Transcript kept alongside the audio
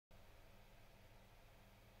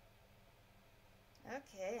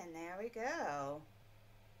Okay, and there we go.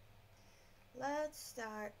 Let's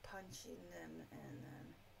start punching them in then.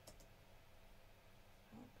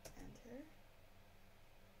 Oh, enter.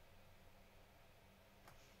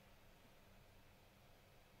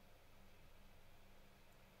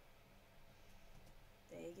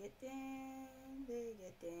 They get dinged, they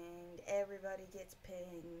get dinged, everybody gets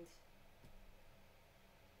pinged.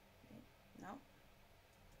 Nope.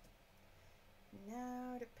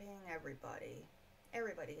 Now to ping everybody.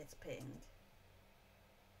 Everybody gets pinged.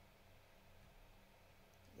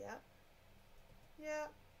 Yep.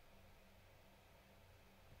 Yep.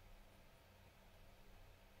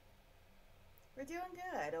 We're doing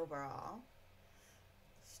good overall.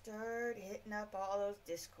 Start hitting up all those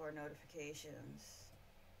Discord notifications.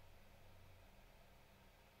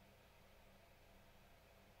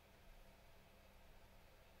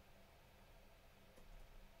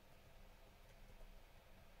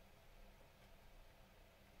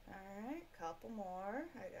 Alright, couple more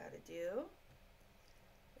I gotta do.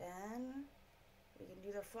 Then we can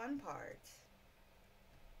do the fun part,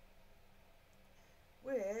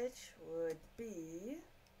 which would be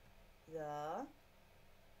the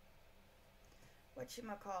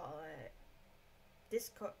whatchamacallit,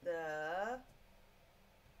 Discord, the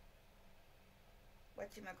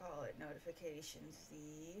whatchamacallit notifications,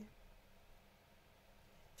 the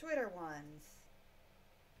Twitter ones.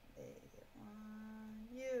 They get one,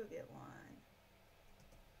 you get one.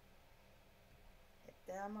 Hit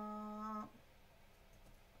them up.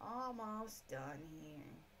 Almost done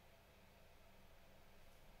here.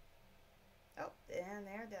 Oh, and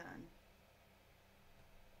they're done.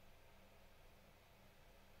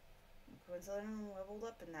 Quinlan leveled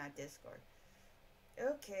up in that Discord.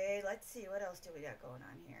 Okay, let's see. What else do we got going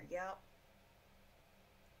on here? Yep.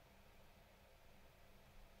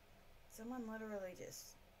 Someone literally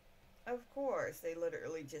just... Of course, they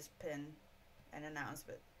literally just pin an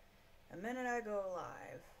announcement. A minute I go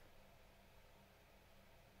live.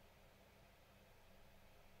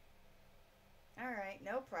 Alright,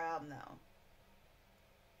 no problem though.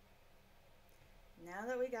 Now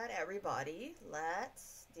that we got everybody,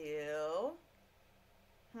 let's do...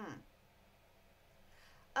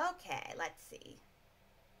 Okay, let's see.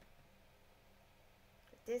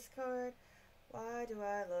 Discord, why do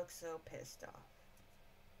I look so pissed off?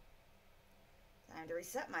 Time to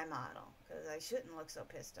reset my model, because I shouldn't look so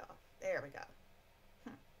pissed off. There we go.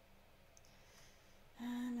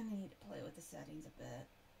 I'm going to need to play with the settings a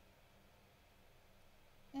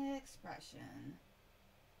bit. Expression.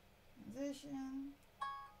 Position.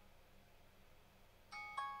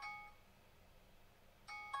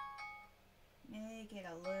 Make it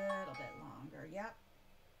a little bit longer. Yep.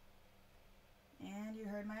 And you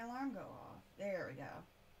heard my alarm go off. There we go.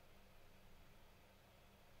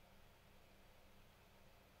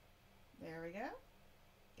 There we go.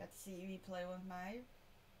 Got to see me play with my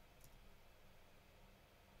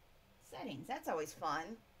settings. That's always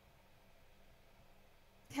fun.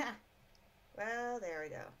 Well, there we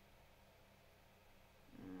go.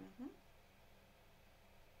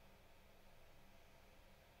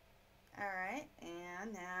 Alright,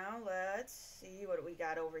 and now let's see what we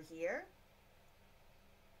got over here.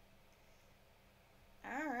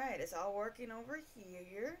 Alright, it's all working over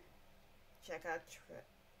here. Check out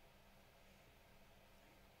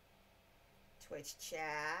Twitch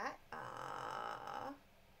chat.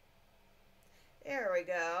 There we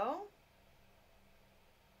go.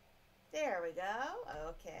 There we go.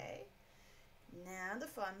 Okay. Now the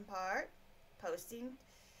fun part. Posting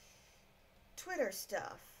Twitter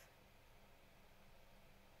stuff.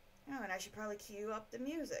 Oh, and I should probably cue up the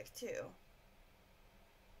music too.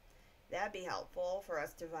 That'd be helpful for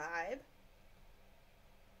us to vibe.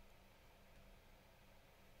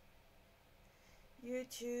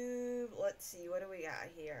 YouTube, let's see, what do we got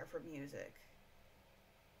here for music?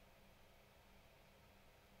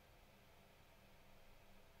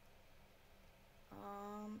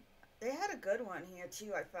 They had a good one here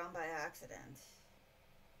too, I found by accident.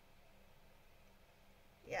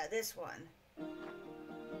 Yeah, this one.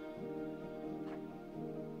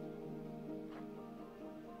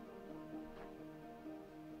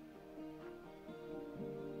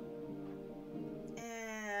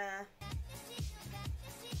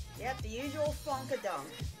 Yep, the usual funkadunk.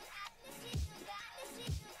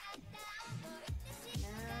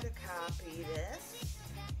 Now to copy this,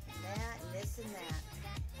 and that, and this, and that.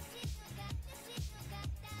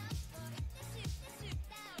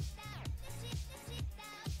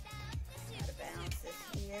 Gotta balance this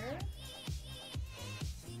here.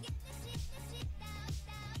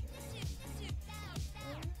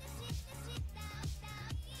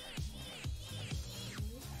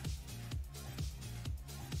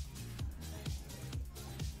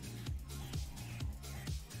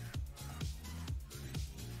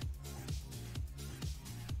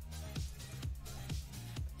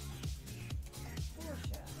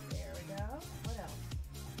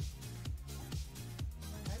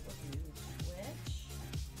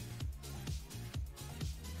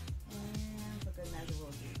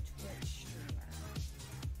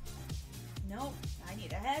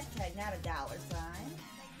 hashtag, not a dollar sign.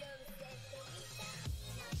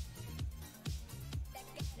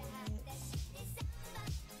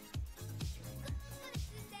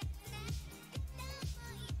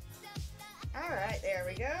 Alright, there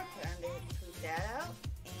we go. Time to tweet that out.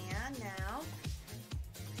 And now,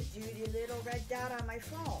 to do the little red dot on my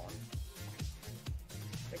phone.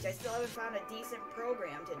 Which I still haven't found a decent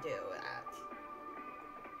program to do that.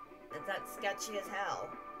 That's not sketchy as hell.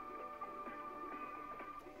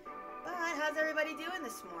 But how's everybody doing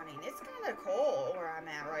this morning? It's kind of cold where I'm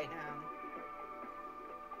at right now.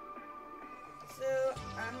 So,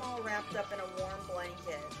 I'm all wrapped up in a warm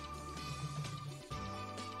blanket.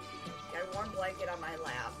 Got a warm blanket on my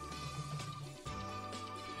lap.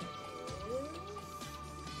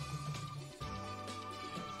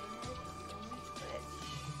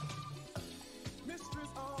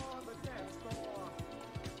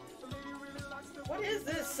 What is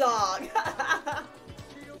this song?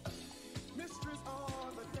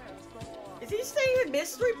 Is he saying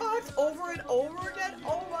Mystery Box over and over again?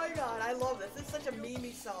 Oh my god, I love this. This is such a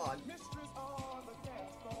memey song.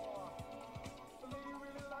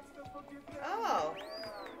 Oh.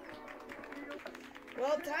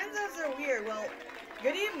 Well, time zones are weird. Well,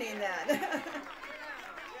 good evening then.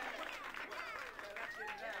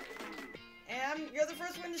 And you're the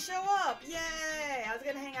first one to show up. Yay! I was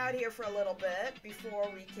gonna hang out here for a little bit before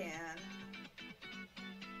we can.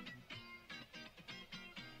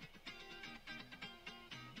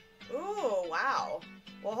 Ooh, wow.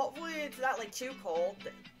 Well, hopefully it's not like too cold,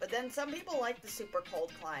 but then some people like the super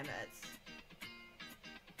cold climates.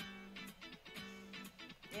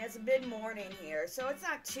 Yeah, it's mid-morning here, so it's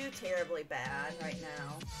not too terribly bad right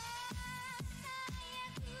now.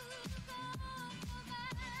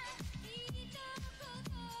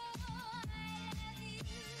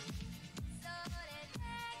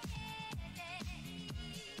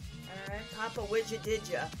 Alright, Papa Widja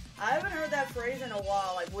Didja. I haven't heard that phrase in a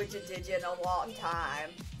while, like Widja Didja, in a long time.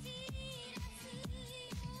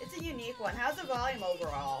 It's a unique one. How's the volume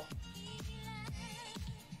overall?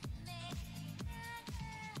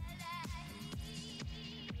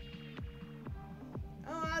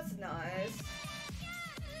 Oh, that's nice.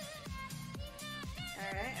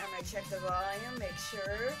 Alright, I'm gonna check the volume, make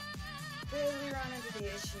sure. Because we run into the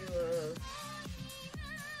issue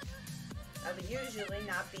of it usually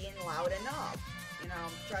not being loud enough. You know,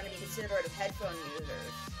 trying to be considerate of headphone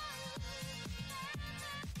users.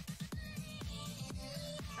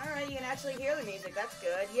 Alright, you can actually hear the music, that's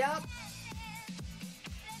good. Yep.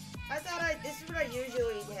 I thought this is what I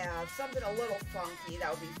usually have. Something a little funky,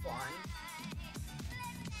 that would be fun.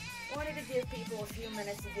 Wanted to give people a few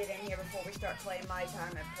minutes to get in here before we start playing My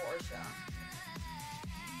Time at Portia.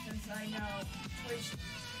 Since I know Twitch,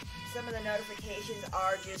 some of the notifications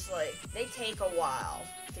are just like, they take a while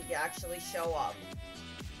to actually show up.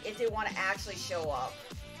 If they want to actually show up.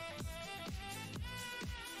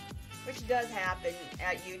 Which does happen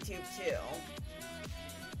at YouTube too.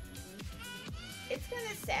 It's kind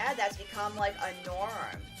of sad that's become like a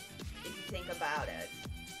norm, if you think about it.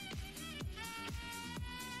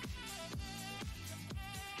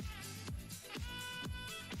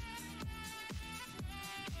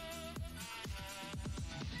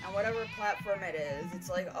 On whatever platform it is, it's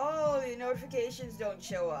like, oh, the notifications don't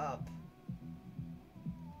show up.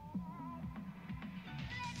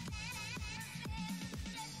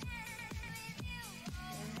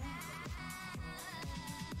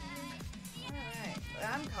 Alright,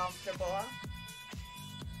 I'm comfortable.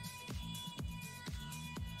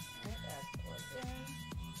 Alright, that's working.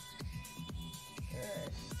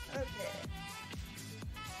 Good. Okay.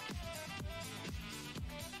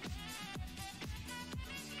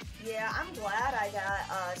 Yeah, I'm glad I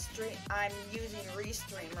got stream. I'm using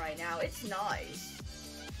Restream right now. It's nice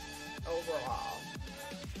overall.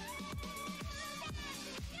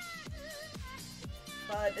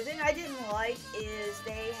 But the thing I didn't like is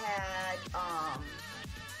they had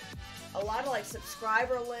a lot of like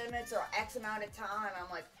subscriber limits or X amount of time.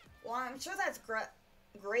 I'm like, well, I'm sure that's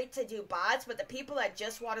great to do bots, but the people that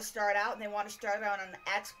just want to start out and they want to start out on an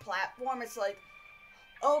X platform, it's like,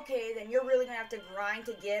 okay, then you're really gonna have to grind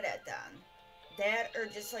to get it done. That or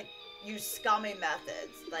just like use scummy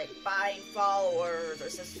methods, like buying followers or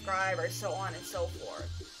subscribers, so on and so forth.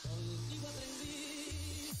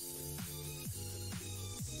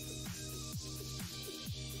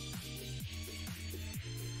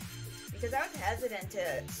 Because I was hesitant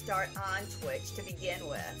to start on Twitch to begin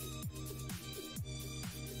with.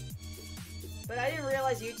 But I didn't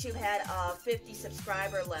realize YouTube had a 50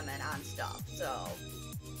 subscriber limit on stuff, so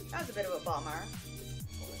that was a bit of a bummer.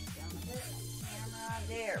 Pull this down a bit. Camera,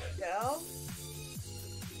 there we go.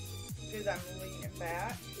 because I'm leaning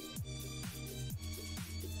back.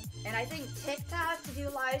 And I think TikTok, to do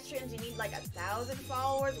live streams, you need like 1,000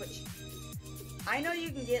 followers, which I know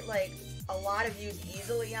you can get like a lot of views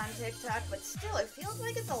easily on TikTok, but still, it feels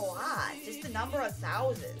like it's a lot. Just the number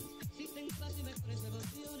 1,000.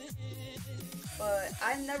 But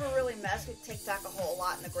I never really messed with TikTok a whole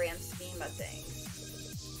lot in the grand scheme of things.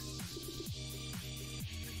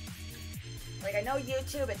 Like, I know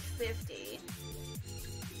YouTube, it's 50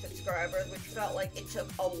 subscribers, which felt like it took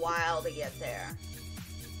a while to get there.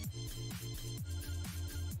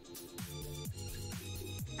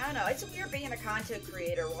 I don't know, it's weird being a content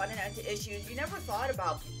creator, running into issues you never thought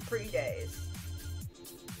about pre-days.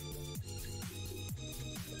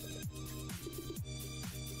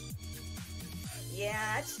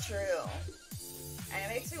 Yeah, that's true. And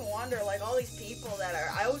it makes me wonder, like, all these people that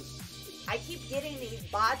are, I keep getting these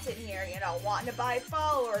bots in here, you know, wanting to buy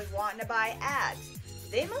followers, wanting to buy ads.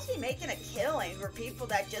 They must be making a killing for people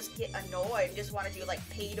that just get annoyed and just want to do, like,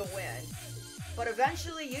 pay to win. But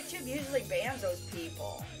eventually, YouTube usually bans those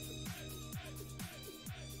people.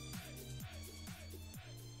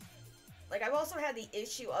 Like, I've also had the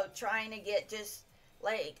issue of trying to get just,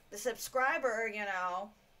 like, the subscriber, you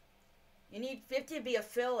know, you need 50 to be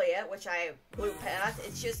affiliate, which I blew past.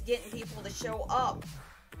 It's just getting people to show up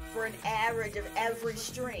for an average of every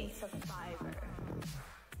stream.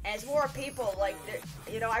 And it's more people, like,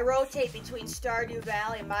 you know, I rotate between Stardew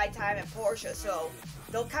Valley, My Time, and Portia, so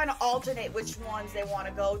they'll kind of alternate which ones they want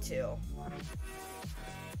to go to.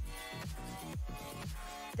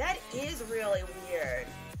 That is really weird.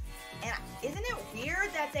 And isn't it weird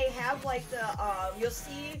that they have, like, the, you'll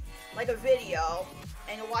see, like, a video,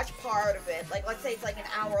 and you'll watch part of it. Like, let's say it's, like, an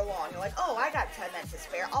hour long. You're like, oh, I got 10 minutes to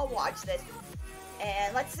spare. I'll watch this.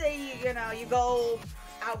 And let's say, you know, you go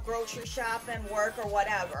out grocery shopping, work, or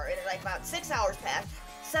whatever, and, like, about 6 hours pass.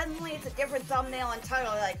 Suddenly, it's a different thumbnail and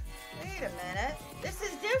title. You're like, wait a minute. This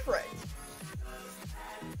is different.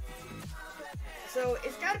 So,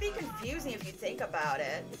 it's got to be confusing if you think about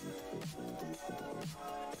it.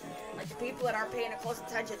 Like, the people that aren't paying close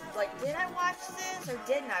attention, like, did I watch this or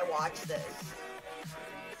didn't I watch this?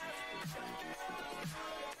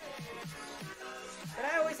 But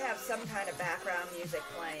I always have some kind of background music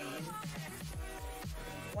playing.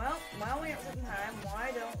 Well, while we have some time,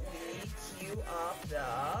 why don't we queue up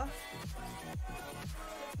the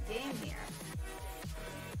game here?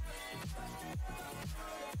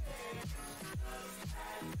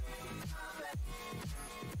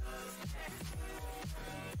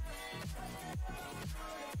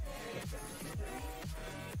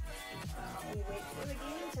 We wait for the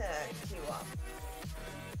game to queue up.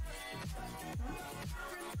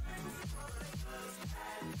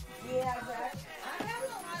 Yeah, exactly. I'm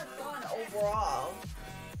having a lot of fun overall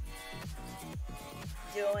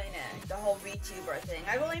doing it, the whole VTuber thing.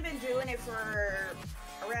 I've only been doing it for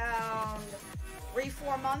around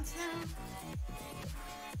 3-4 months now.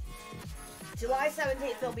 July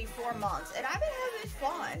 17th will be 4 months, and I've been having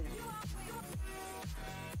fun.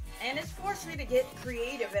 And it's forced me to get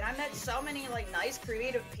creative, and I met so many, like, nice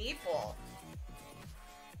creative people.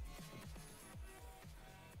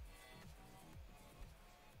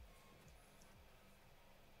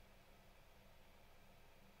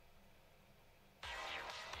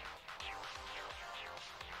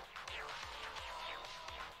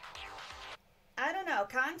 I don't know,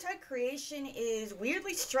 content creation is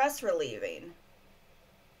weirdly stress relieving.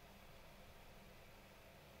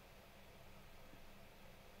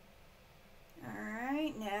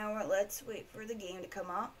 Alright, now let's wait for the game to come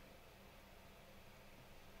up.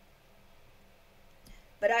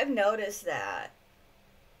 But I've noticed that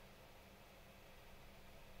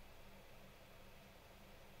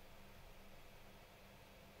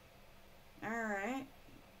alright.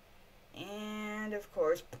 And of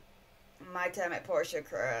course, My Time at Portia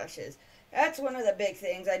crashes. That's one of the big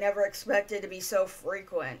things I never expected to be so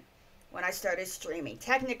frequent when I started streaming.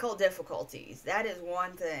 Technical difficulties. That is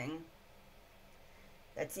one thing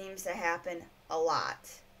that seems to happen a lot.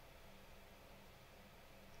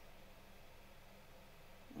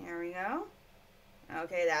 There we go.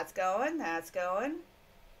 Okay, that's going. That's going.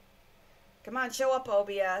 Come on, show up,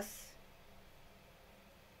 OBS.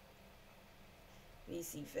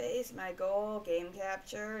 VC face, my goal, game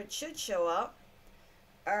capture. It should show up.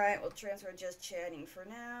 Alright, we'll transfer just chatting for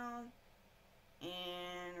now.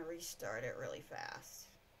 And restart it really fast.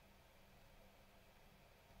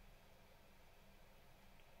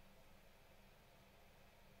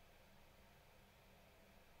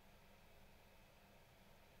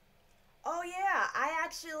 Oh yeah,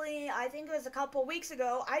 I think it was a couple weeks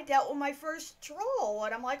ago, I dealt with my first troll,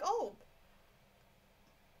 and I'm like, oh.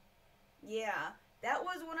 Yeah, that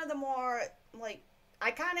was one of the more, like,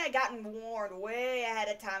 I kind of gotten warned way ahead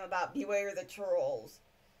of time about Beware the Trolls.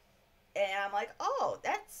 And I'm like, oh,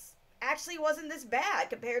 that's actually wasn't this bad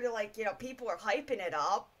compared to, like, people are hyping it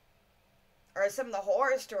up. Or some of the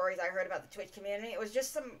horror stories I heard about the Twitch community. It was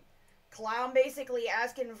just some clown basically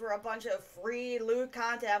asking for a bunch of free loot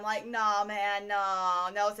content. I'm like, no, man, no,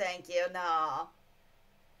 no, thank you, no.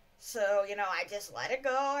 So, I just let it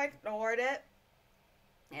go. I ignored it.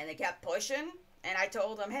 And they kept pushing. And I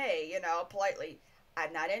told them, hey, politely,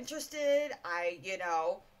 I'm not interested.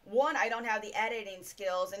 One, I don't have the editing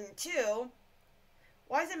skills. And two,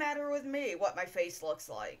 why does it matter with me what my face looks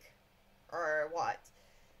like? Or what?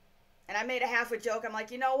 And I made a half a joke. I'm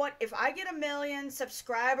like, you know what? If I get 1 million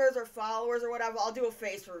subscribers or followers or whatever, I'll do a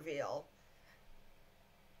face reveal.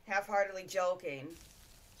 Half-heartedly joking.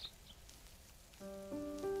 Oh,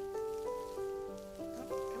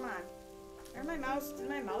 come on. Did my mouse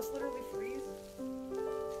literally freeze?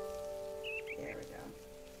 There we go.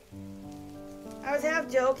 I was half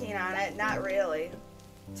joking on it, not really.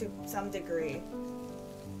 To some degree.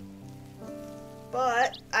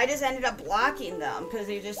 But I just ended up blocking them because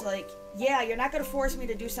they're just like, yeah, you're not going to force me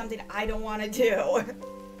to do something I don't want to do.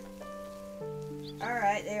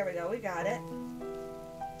 Alright, there we go. We got it.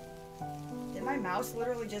 Did my mouse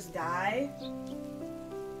literally just die?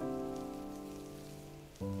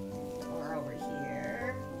 Or over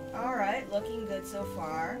here. Alright, looking good so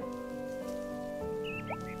far.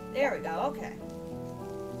 There we go. Okay.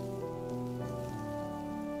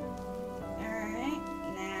 Alright,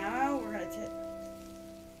 now we're going to...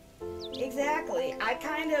 Exactly. I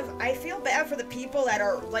feel bad for the people that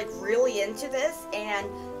are, like, really into this, and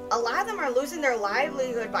a lot of them are losing their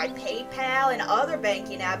livelihood by PayPal and other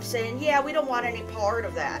banking apps saying, yeah, we don't want any part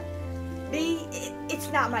of that. Me,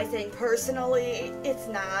 it's not my thing personally. It's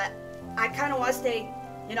not. I kind of want to stay,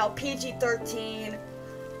 PG-13,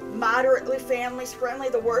 moderately family-friendly.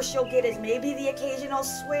 The worst you'll get is maybe the occasional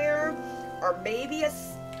swear, or maybe a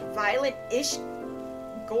violent-ish,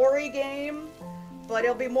 gory game. But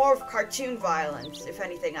it'll be more of cartoon violence, if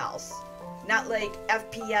anything else. Not like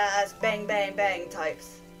FPS, bang, bang, bang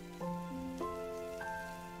types.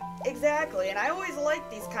 Exactly, and I always like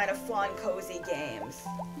these kind of fun, cozy games.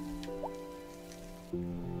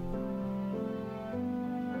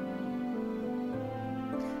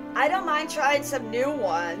 I don't mind trying some new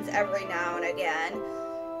ones every now and again.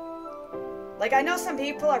 Like, I know some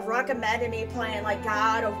people have recommended me playing, like,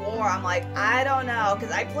 God of War. I'm like, I don't know,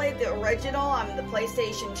 because I played the original on the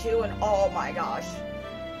PlayStation 2, and oh my gosh.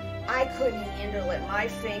 I couldn't handle it. My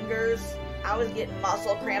fingers, I was getting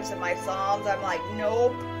muscle cramps in my thumbs. I'm like,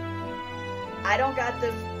 nope. I don't got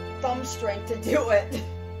the thumb strength to do it.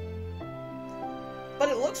 But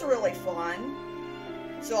it looks really fun.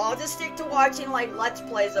 So I'll just stick to watching, like, Let's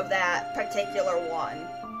Plays of that particular one.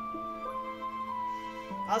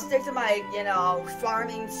 I'll stick to my,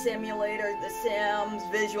 farming simulator, The Sims,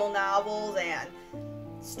 visual novels, and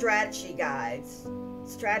strategy guides,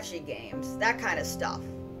 strategy games, that kind of stuff.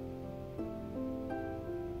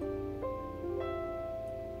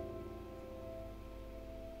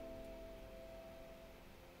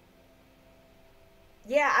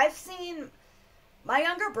 Yeah, I've seen, my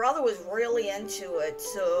younger brother was really into it,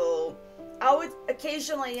 so I would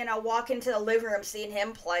occasionally, walk into the living room seeing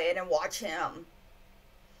him play it and watch him.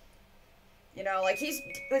 Like, he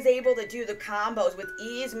was able to do the combos with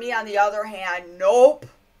ease. Me, on the other hand, nope.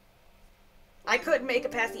 I couldn't make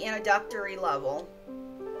it past the introductory level.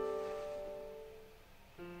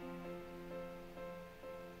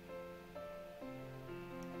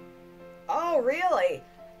 Oh, really?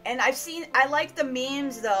 And I like the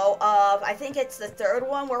memes, though, of, I think it's the third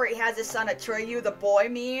one, where he has his son Atreyu, the boy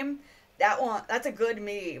meme. That one, that's a good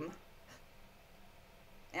meme.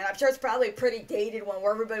 And I'm sure it's probably a pretty dated one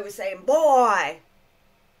where everybody was saying, boy!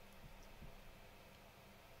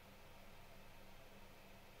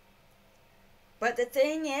 But the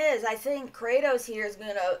thing is, I think Kratos here is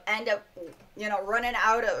going to end up, running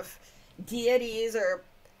out of deities or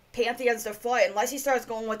pantheons to fight, unless he starts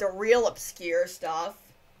going with the real obscure stuff.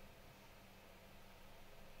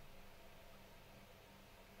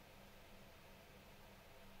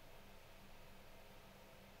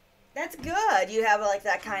 That's good. You have, like,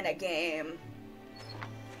 that kind of game.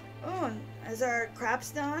 Oh, is our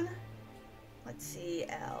craps done? Let's see,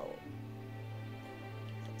 L.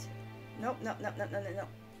 Nope, nope, nope, nope, nope, nope.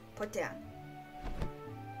 Put down.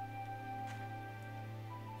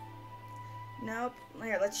 Nope.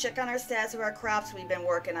 Here, let's check on our stats of our crops we've been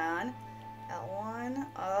working on. L1.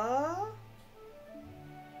 Oh.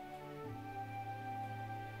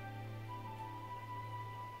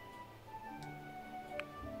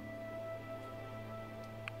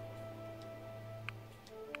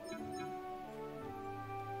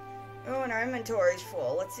 when our inventory is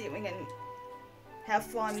full. Let's see if we can have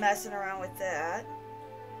fun messing around with that.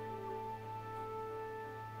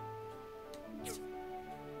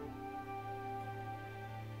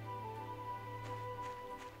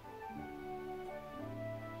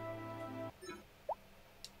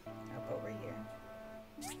 Up over here.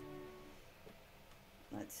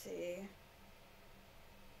 Let's see.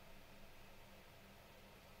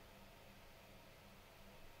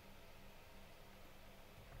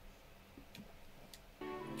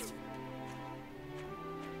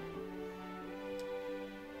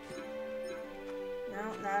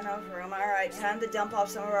 Not enough room. Alright, time to dump off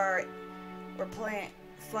some of our... We're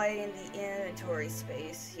fighting the inventory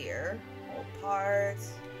space here. Old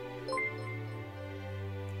parts.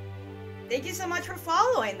 Thank you so much for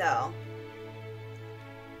following, though.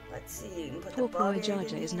 Let's see. You can put the bug in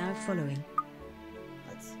Jaja is now following.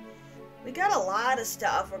 We got a lot of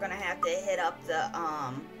stuff. We're gonna have to hit up the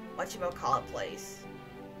whatchamacallit place.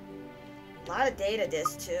 A lot of data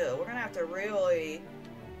disks too. We're gonna have to really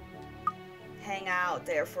hang out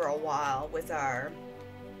there for a while with our...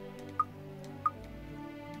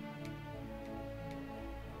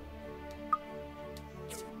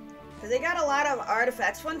 Because they got a lot of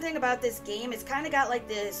artifacts. One thing about this game, it's kind of got like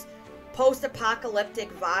this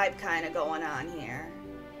post-apocalyptic vibe kind of going on here.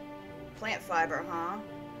 Plant fiber, huh?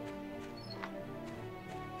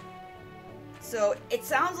 So it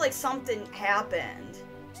sounds like something happened.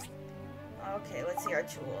 Okay, let's see our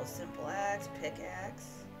tools. Simple axe, pickaxe.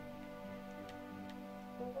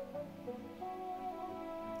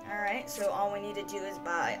 Alright, so all we need to do is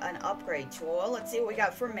buy an upgrade tool. Let's see what we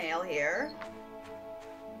got for mail here.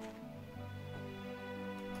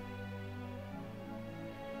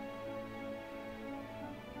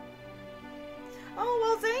 Oh,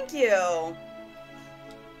 well, thank you.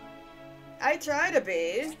 I try to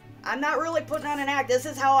be. I'm not really putting on an act. This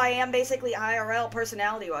is how I am basically IRL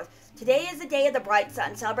personality-wise. Today is the day of the bright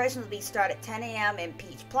sun. Celebrations will be start at 10 a.m. in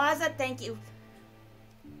Peach Plaza. Thank you.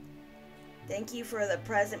 Thank you for the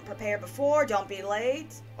present prepared before. Don't be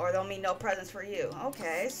late, or there'll be no presents for you.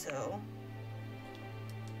 Okay, so...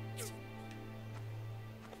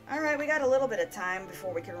 Alright, we got a little bit of time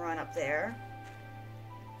before we can run up there.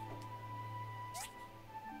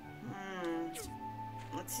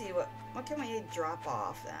 Let's see, what can we drop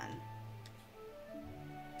off then?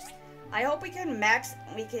 I hope we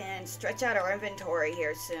can stretch out our inventory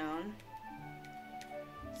here soon.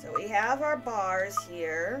 So we have our bars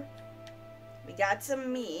here. We got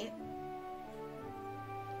some meat.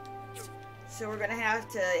 So we're gonna have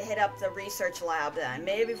to hit up the research lab then.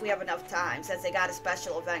 Maybe if we have enough time, since they got a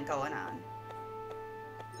special event going on.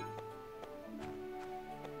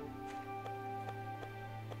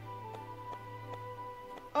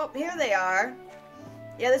 Oh, here they are.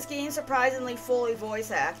 Yeah, this game's surprisingly fully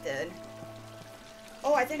voice acted.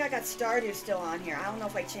 Oh, I think I got Stardew still on here. I don't know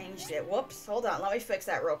if I changed it. Whoops. Hold on. Let me fix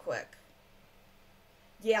that real quick.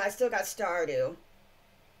 Yeah, I still got Stardew.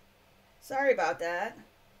 Sorry about that.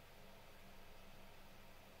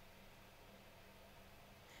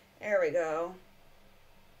 There we go.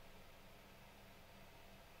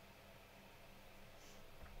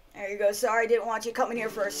 There you go. Sorry, didn't want you coming here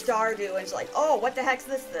for a Stardew. And it's like, oh, what the heck's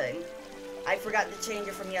this thing? I forgot to change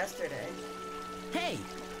it from yesterday. Hey!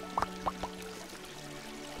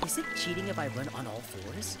 Is it cheating if I run on all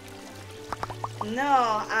fours?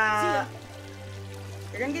 No,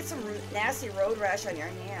 you're gonna get some nasty road rash on your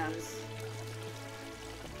hands.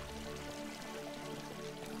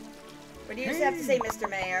 What do you have to say, Mr.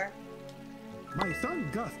 Mayor? My son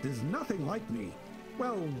Gust is nothing like me.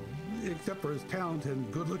 Well, except for his talent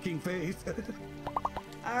and good-looking face.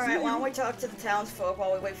 Alright, why don't we talk to the townsfolk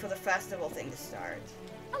while we wait for the festival thing to start.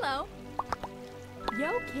 Hello.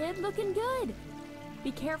 Yo, kid, looking good.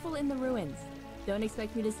 Be careful in the ruins. Don't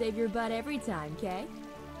expect me to save your butt every time, okay?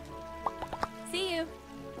 See you.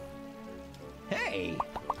 Hey!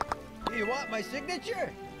 You want my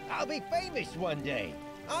signature? I'll be famous one day.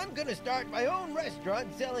 I'm gonna start my own restaurant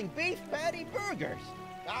selling beef patty burgers.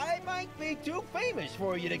 I might be too famous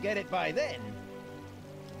for you to get it by then.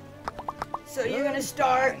 So you're gonna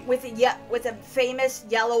start with a famous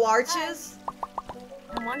yellow arches?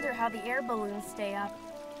 I wonder how the air balloons stay up.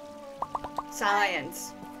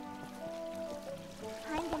 Science.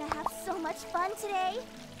 I'm gonna have so much fun today.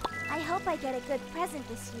 I hope I get a good present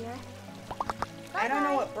this year. I don't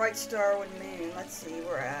know what bright star would mean. Let's see where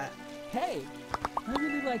we're at. Hey! I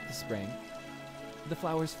really like the spring. The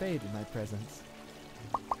flowers fade in my presence.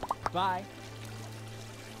 Bye!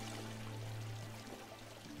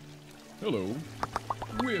 Hello.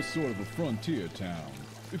 We're sort of a frontier town.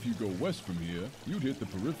 If you go west from here, you'd hit the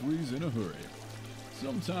peripheries in a hurry.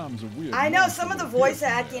 Sometimes a weird. I know monster some of the will voice appear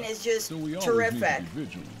from acting there, is just so we always terrific. need to be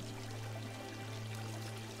vigilant.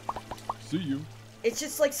 See you. It's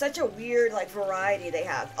just like such a weird like variety they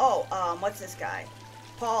have. Oh, what's this guy?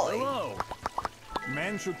 Paulie. Hello.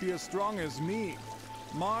 Men should be as strong as me.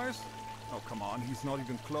 Mars? Oh, come on, he's not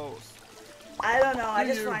even close. I don't know, I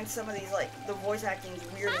just find some of these, like, the voice acting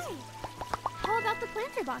weird. Hi. How about the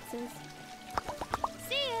planter boxes?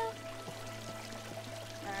 See you.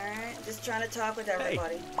 Alright, just trying to talk with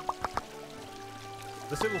everybody.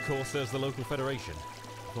 The Civil Corps serves the local federation.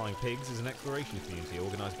 Flying Pigs is an exploration community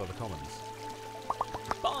organised by the Commons.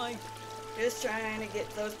 Bye! Just trying to get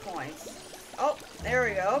those points. Oh, there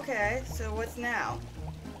we go, okay. So what's now?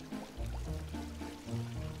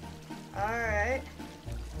 Alright.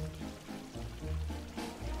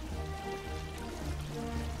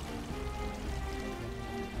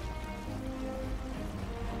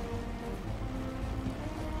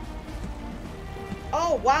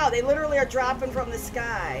 Oh, wow, they literally are dropping from the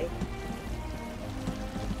sky.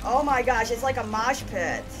 Oh my gosh, it's like a mosh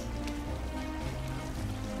pit.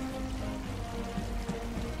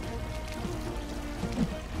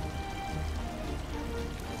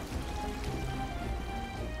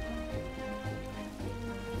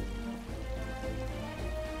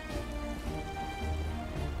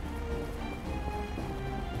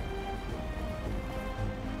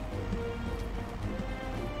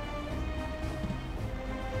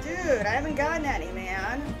 Dude, I haven't gotten any,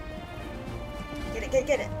 man. Get it,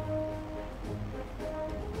 get it.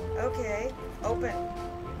 Okay, open.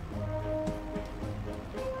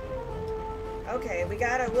 Okay, we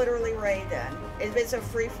gotta literally raid then. It's a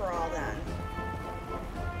free-for-all then.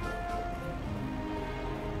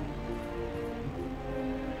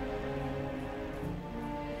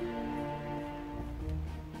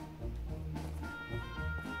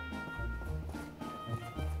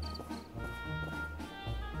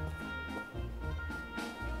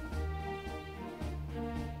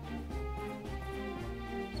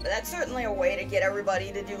 But that's certainly a way to get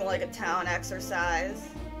everybody to do like a town exercise.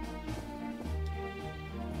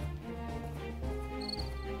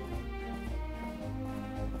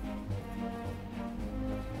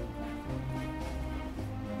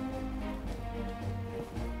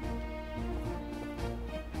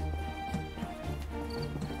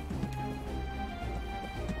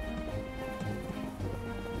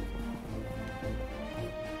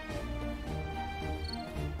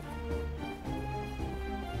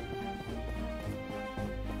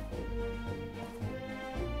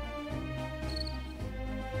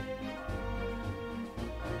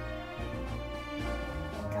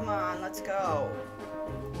 Come on, let's go.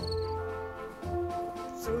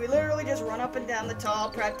 So we literally just run up and down the tall,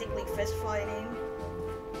 practically fist fighting.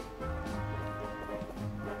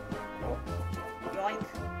 Oh, yoink.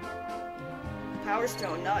 Power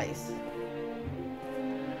Stone, nice.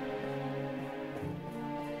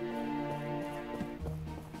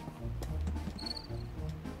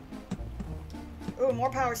 Ooh, more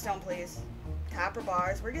Power Stone, please. Copper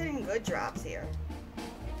bars. We're getting good drops here.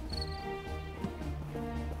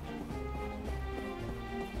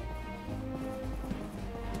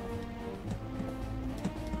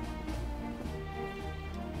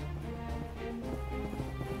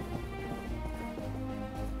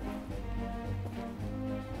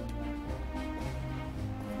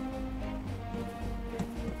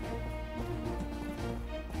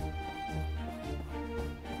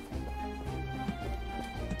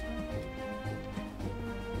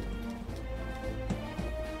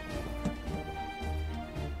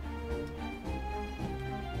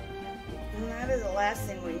 That is the last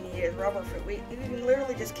thing we need is rubber fruit. We can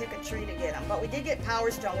literally just kick a tree to get them. But we did get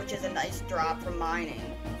Power Stone, which is a nice drop from mining.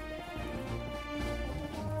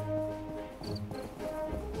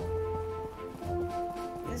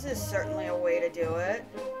 This is certainly a way to do it.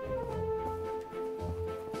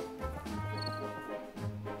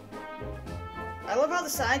 I love how the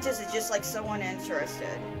scientist is just like so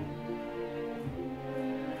uninterested.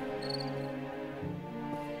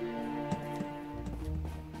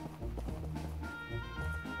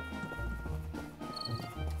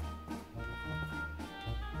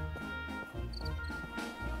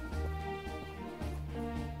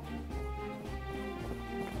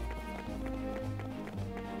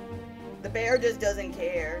 The bear just doesn't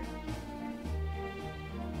care.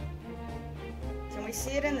 Can we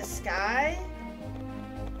see it in the sky?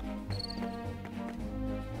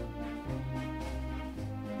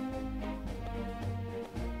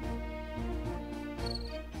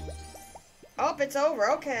 Oh, it's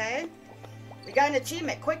over. Okay. We got an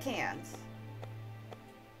achievement. Quick hands.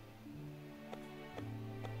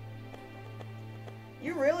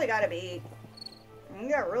 You really gotta be... You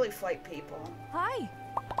gotta really fight people. Hi!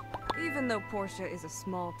 Even though Portia is a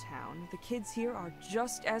small town, the kids here are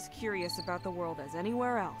just as curious about the world as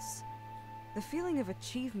anywhere else. The feeling of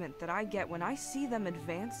achievement that I get when I see them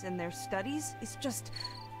advance in their studies is just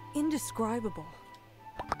indescribable.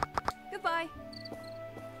 Goodbye.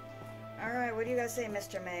 Alright, what do you guys say,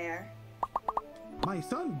 Mr. Mayor? My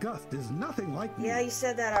son Gust is nothing like me. Yeah, you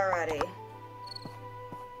said that already.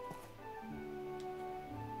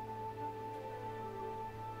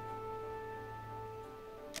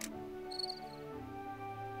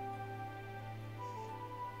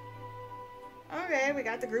 Okay, we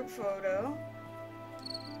got the group photo.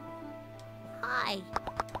 Hi.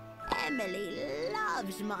 Emily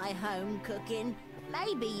loves my home cooking.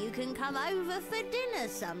 Maybe you can come over for dinner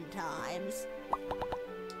sometimes.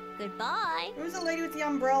 Goodbye. Who's the lady with the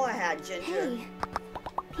umbrella hat, Ginger? Hey.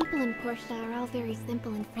 People in Portia are all very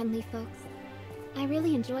simple and friendly folks. I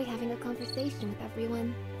really enjoy having a conversation with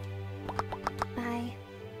everyone. Bye.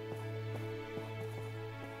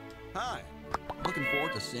 Hi. Looking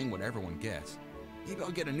forward to seeing what everyone gets. Maybe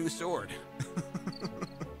I'll get a new sword.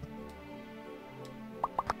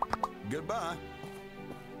 Goodbye.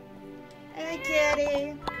 Hey,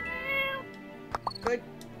 kitty. Good.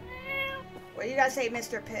 What do you guys say,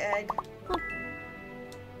 Mr. Pig?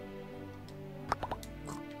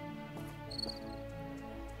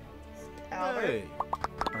 Albert? Hey,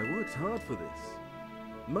 I worked hard for this.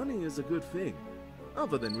 Money is a good thing,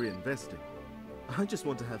 other than reinvesting. I just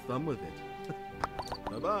want to have fun with it.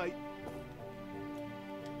 Bye-bye.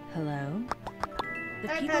 Hello? The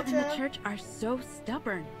Hi, people in the Petra. church are so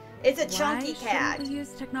stubborn. It's a chunky Why cat. shouldn't we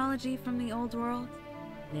use technology from the old world?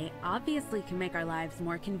 They obviously can make our lives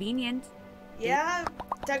more convenient. Yeah,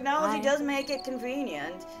 technology Why? does make it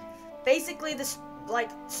convenient. Basically, the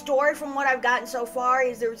story from what I've gotten so far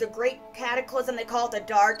is there was a great cataclysm. They call it the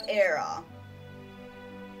Dark Era.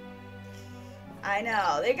 I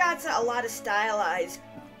know they got a lot of stylized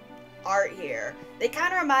art here. They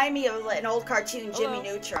kind of remind me of an old cartoon, Jimmy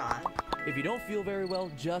Hello. Neutron. If you don't feel very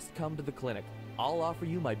well, just come to the clinic. I'll offer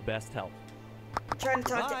you my best help. I'm trying to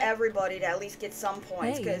talk to everybody to at least get some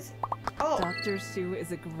points, Hey. because oh, Dr. Sue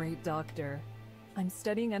is a great doctor. I'm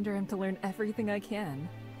studying under him to learn everything I can.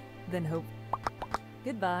 Then hope.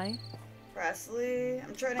 Goodbye. Presley,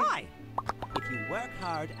 I'm trying to. Hi! If you work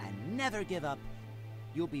hard and never give up,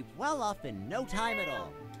 you'll be well off in no time at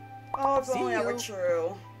all. Oh, if See only that were you.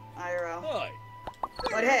 true, Ira. Hi. But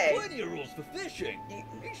There are hey. plenty of rules for fishing.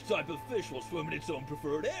 Each type of fish will swim in its own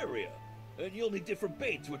preferred area, and you'll need different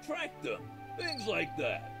bait to attract them. Things like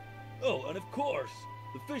that. Oh, and of course,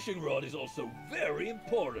 the fishing rod is also very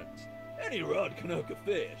important. Any rod can hook a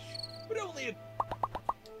fish, but only a...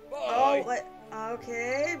 Oh, Bye.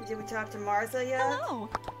 okay. Did we talk to Martha yet? Hello.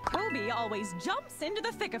 Toby always jumps into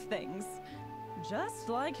the thick of things, just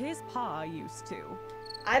like his pa used to.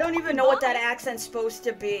 I don't even know what that accent's supposed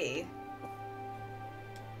to be.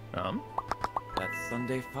 That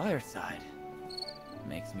Sunday fireside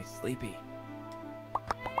makes me sleepy.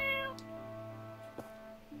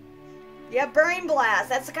 Yeah, Brain Blast.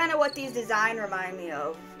 That's kind of what these design remind me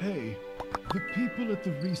of. Hey, the people at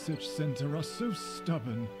the research center are so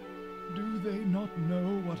stubborn. Do they not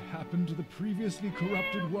know what happened to the previously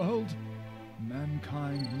corrupted world?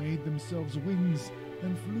 Mankind made themselves wings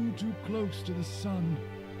and flew too close to the sun,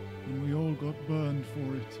 and we all got burned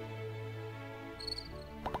for it.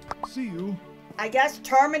 See you. I guess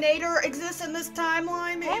Terminator exists in this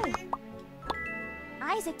timeline, maybe? Hey.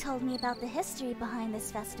 Isaac told me about the history behind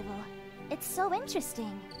this festival. It's so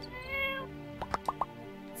interesting.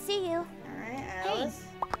 See you. Alright, Alice.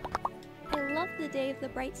 I love the day of the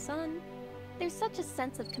bright sun. There's such a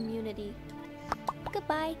sense of community.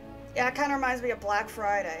 Goodbye. Yeah, it kind of reminds me of Black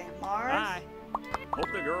Friday. Mars? Hi. Hope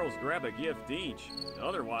the girls grab a gift each.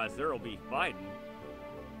 Otherwise, there'll be fighting.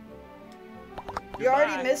 You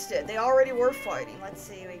already missed it. They already were fighting. Let's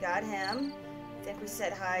see, we got him. I think we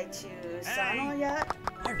said hi to Sano yet.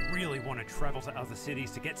 I really want to travel to other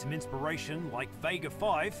cities to get some inspiration, like Vega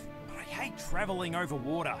 5, but I hate traveling over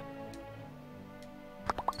water.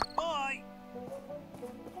 Bye!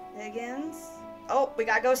 Higgins? Oh, we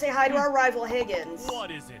gotta go say hi to our rival Higgins.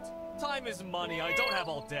 What is it? Time is money. I don't have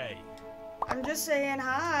all day. I'm just saying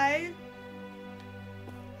hi.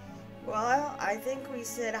 Well, I think we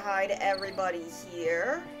said hi to everybody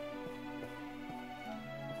here.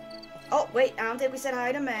 Oh, wait, I don't think we said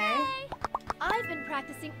hi to May. I've been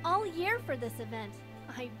practicing all year for this event.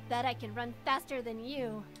 I bet I can run faster than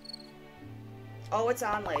you. Oh, it's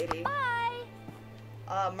on, lady.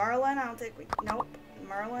 Bye! Merlin, I don't think we... Nope.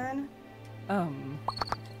 Merlin.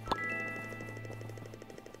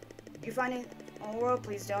 You find it? world,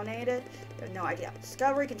 please donate it. You have no idea.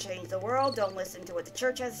 Discovery can change the world. Don't listen to what the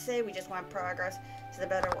church has to say. We just want progress to the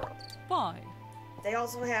better world. Why? They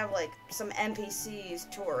also have like some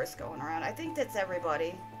NPCs, tourists going around. I think that's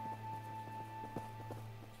everybody.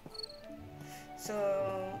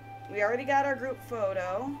 So we already got our group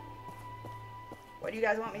photo. What do you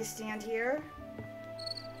guys want me to stand here?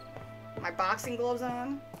 My boxing gloves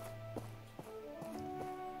on?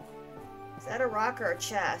 Is that a rock or a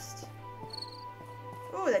chest?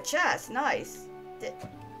 Ooh, the chest, nice.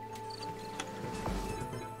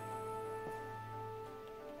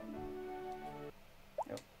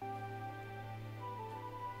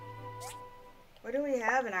 What do we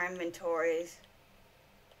have in our inventories?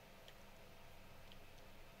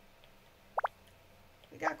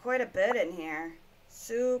 We got quite a bit in here.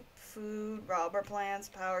 Soup, food, rubber plants,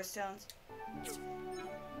 power stones.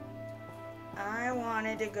 I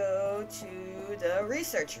wanted to go to the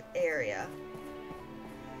research area.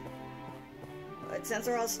 But since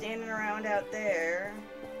we're all standing around out there,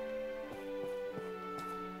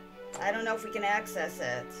 I don't know if we can access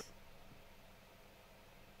it.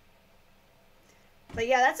 But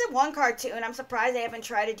yeah, that's a one cartoon. I'm surprised they haven't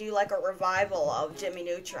tried to do like a revival of Jimmy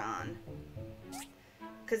Neutron.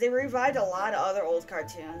 Because they revived a lot of other old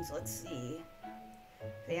cartoons. Let's see.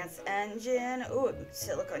 Advanced engine. Ooh,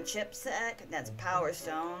 silicone chipset. That's Power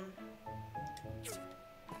Stone.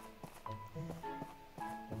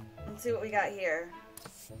 Let's see what we got here.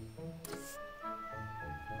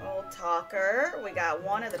 Old talker. We got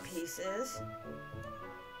one of the pieces.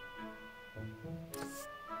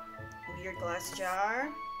 Weird glass jar.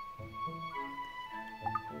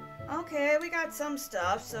 Okay, we got some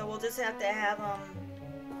stuff, so we'll just have to have them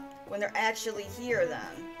when they're actually here then.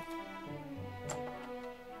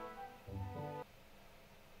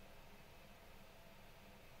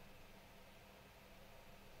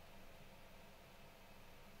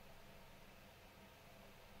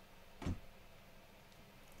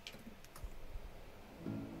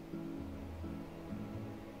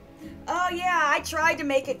 Oh yeah, I tried to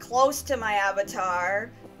make it close to my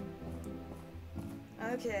avatar.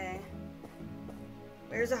 Okay.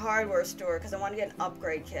 Where's a hardware store? Because I want to get an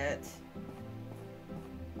upgrade kit.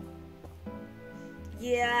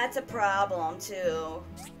 Yeah, it's a problem too.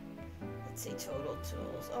 Let's see, total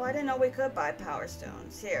tools. Oh, I didn't know we could buy power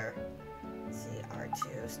stones. Here. Let's see,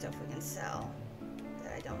 R2, stuff we can sell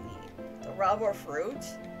that I don't need. The rubber fruit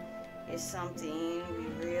is something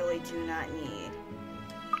we really do not need.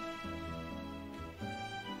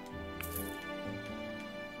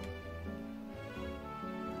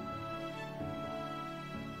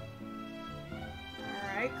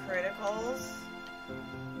 Criticals.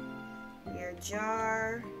 Your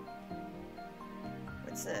jar.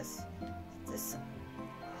 What's this? This.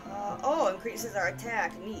 Oh, increases our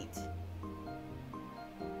attack. Neat.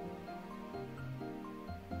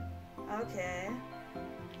 Okay.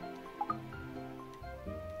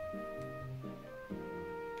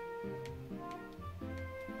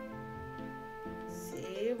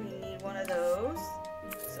 See, we need one of those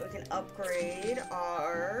so we can upgrade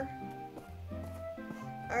our.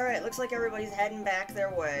 Alright, looks like everybody's heading back their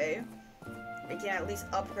way. We can at least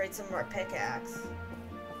upgrade some of our pickaxe.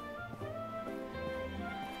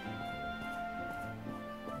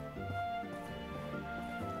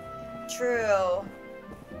 True.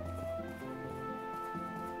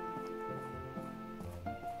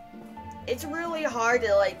 It's really hard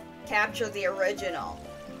to, like, capture the original.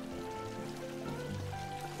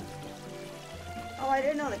 Oh, I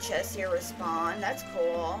didn't know the chests here respawn. That's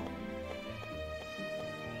cool.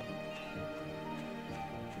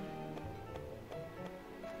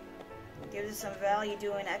 Gives us some value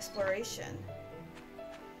doing exploration.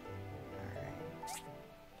 Alright.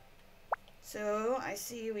 So, I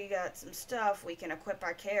see we got some stuff we can equip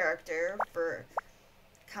our character for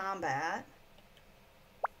combat.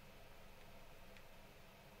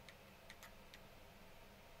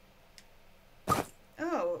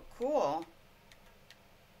 Oh, cool.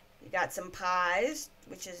 We got some pies,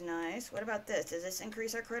 which is nice. What about this? Does this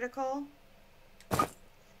increase our critical?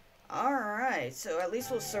 Alright, so at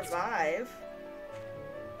least we'll survive.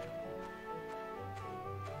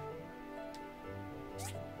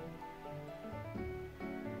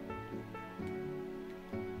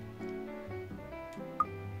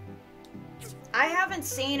 I haven't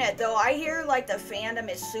seen it, though. I hear, like, the fandom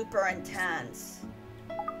is super intense.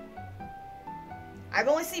 I've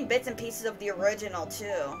only seen bits and pieces of the original,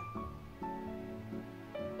 too.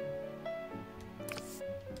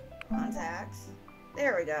 Contacts.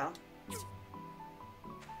 There we go.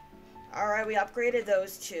 Alright, we upgraded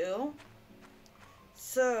those two.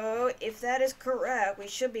 So, if that is correct, we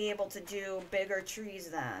should be able to do bigger trees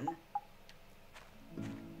then.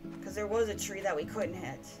 Because there was a tree that we couldn't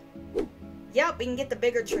hit. Yep, we can get the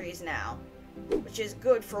bigger trees now. Which is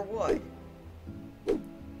good for wood.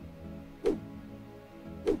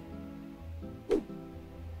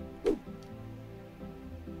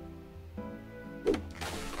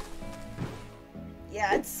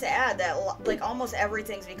 Yeah, it's sad that, like, almost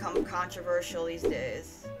everything's become controversial these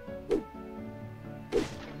days.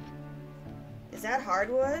 Is that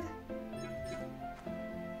hardwood?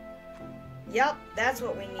 Yep, that's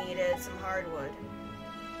what we needed, some hardwood.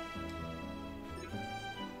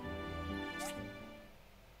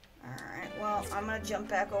 Alright, well, I'm gonna jump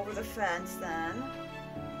back over the fence then.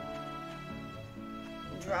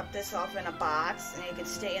 Drop this off in a box, and it can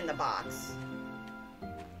stay in the box.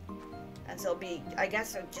 And so it'll be, I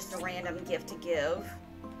guess, just a random gift to give.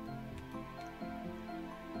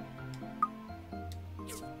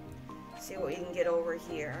 See what we can get over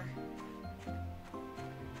here.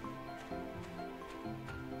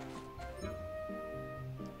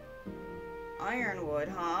 Ironwood,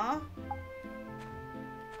 huh?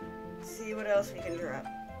 See what else we can drop.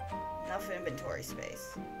 Enough inventory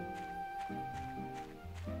space.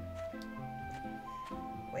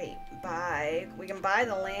 Wait, buy. We can buy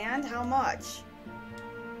the land? How much?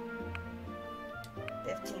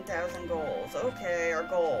 15,000 golds. Okay, or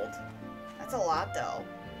gold. That's a lot, though.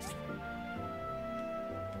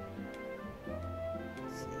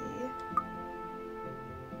 Let's see.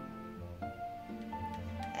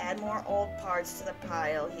 Add more old parts to the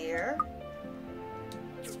pile here.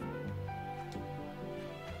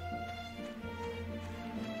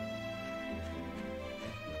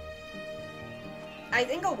 I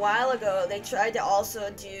think a while ago they tried to also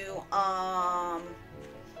do,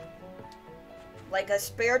 like a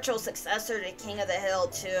spiritual successor to King of the Hill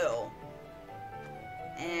too.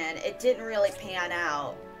 And it didn't really pan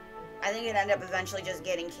out. I think it ended up eventually just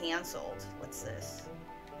getting canceled. What's this?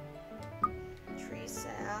 Tree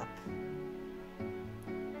sap.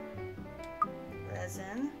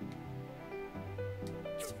 Resin.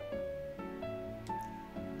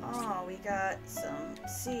 Oh, we got some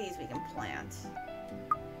seeds we can plant.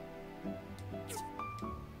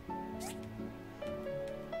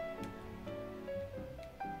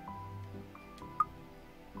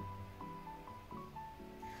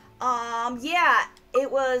 Yeah, it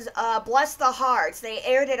was, Bless the Hearts. They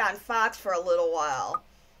aired it on Fox for a little while.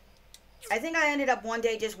 I think I ended up one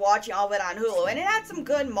day just watching all of it on Hulu, and it had some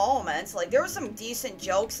good moments. Like, there were some decent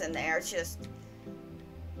jokes in there. It's just,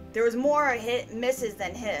 there was more misses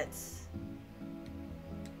than hits.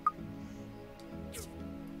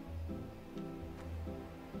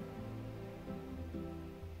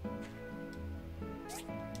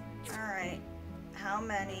 Alright, how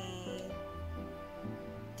many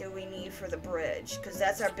do we need for the bridge? Because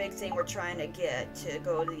that's our big thing we're trying to get to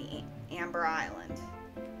go to the Amber Island.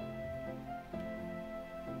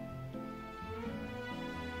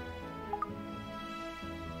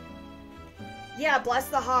 Yeah, Bless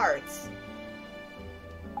the Hearts.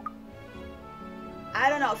 I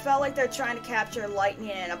don't know, it felt like they're trying to capture lightning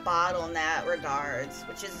in a bottle in that regards,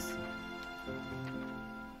 which is...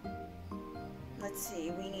 Let's see,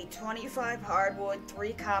 we need 25 hardwood,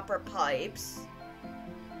 3 copper pipes.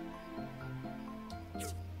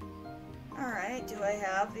 Alright, do I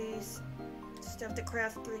have these? Just have to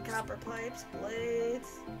craft 3 copper pipes,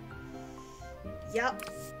 blades. Yep.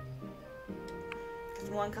 Because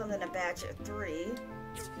one comes in a batch of 3.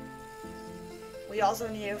 We also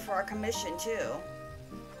need it for our commission, too.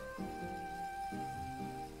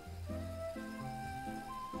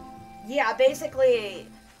 Yeah, basically...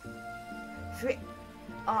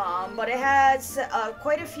 but it has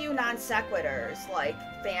quite a few non sequiturs, like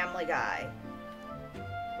Family Guy.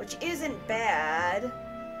 Which isn't bad.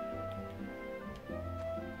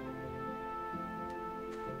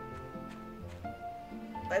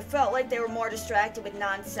 But I felt like they were more distracted with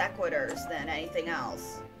non sequiturs than anything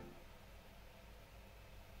else.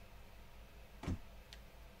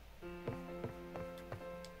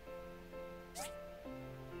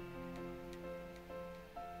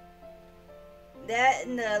 That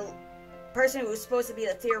and the person who was supposed to be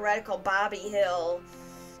the theoretical Bobby Hill,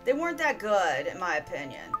 they weren't that good, in my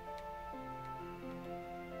opinion.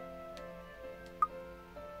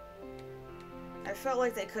 I felt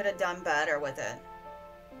like they could have done better with it.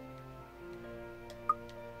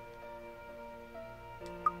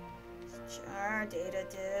 Jar, data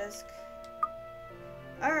disk.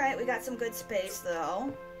 Alright, we got some good space,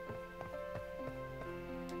 though.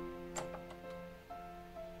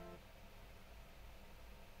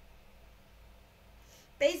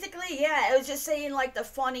 Basically, Honestly, yeah, it was just saying like the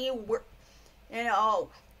funny, you know,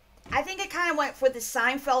 I think it kind of went with the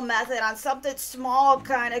Seinfeld method on something small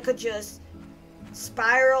kind of could just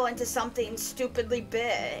spiral into something stupidly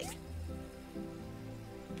big.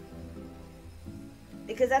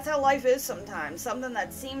 Because that's how life is sometimes. Something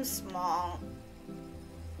that seems small,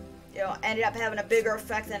 you know, ended up having a bigger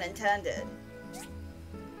effect than intended.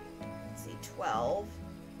 Let's see, 12.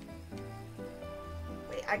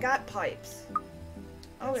 Wait, I got pipes.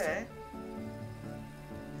 Okay.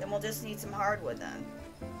 Then we'll just need some hardwood then.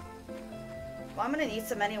 Well, I'm gonna need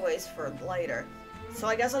some anyways for later. So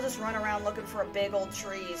I guess I'll just run around looking for big old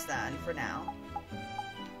trees then, for now.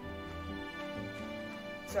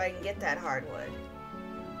 So I can get that hardwood.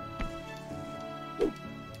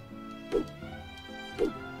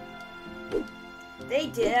 They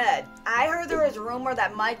did. I heard there was a rumor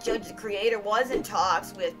that Mike Judge, the creator, was in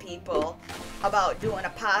talks with people about doing a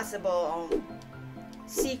possible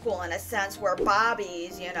sequel in a sense where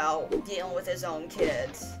Bobby's, you know, dealing with his own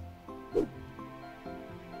kids.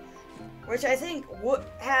 Which I think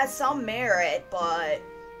has some merit, but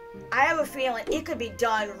I have a feeling it could be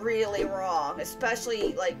done really wrong,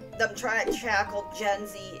 especially like them trying to tackle Gen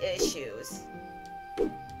Z issues.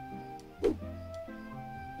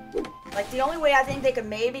 Like, the only way I think they could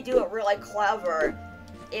maybe do it really clever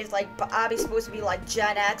is, like, Bobby's supposed to be, like,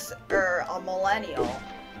 Gen X or a millennial.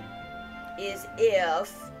 Is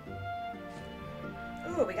if...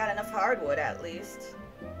 Ooh, we got enough hardwood, at least.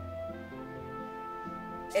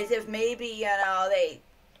 Is if maybe, you know, they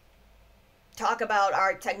talk about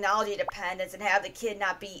our technology dependence and have the kid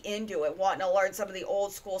not be into it, wanting to learn some of the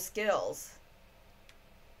old school skills.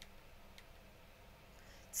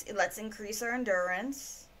 Let's increase our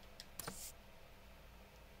endurance.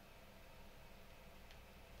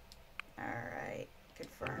 Alright,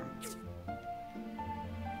 confirm.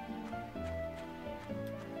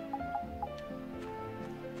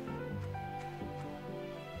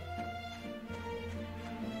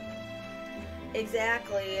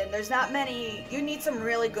 Exactly, and there's not many, you need some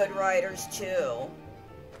really good writers too.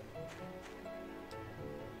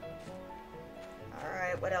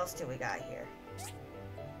 Alright, what else do we got here?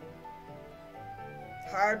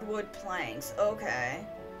 Hardwood planks, okay.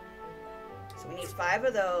 So we need 5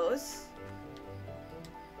 of those.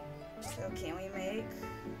 So can we make...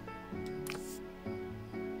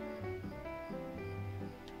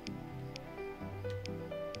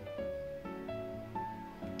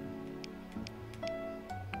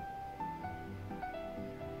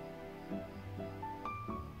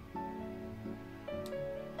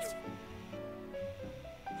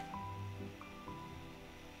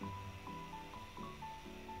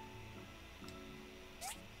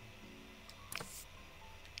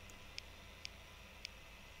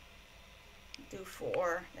 Do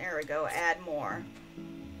 4. There we go. Add more.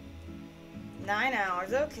 9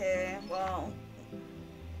 hours. Okay. Well.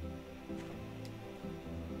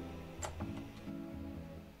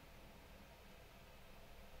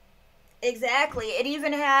 Exactly. It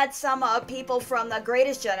even had some people from the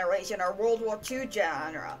Greatest Generation or World War II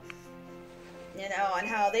genre. You know, and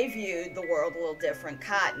how they viewed the world a little different.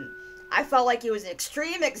 Cotton. I felt like he was an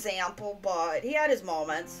extreme example, but he had his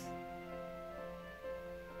moments.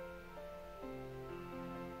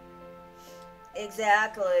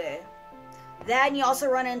 Exactly. That, and you also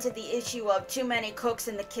run into the issue of too many cooks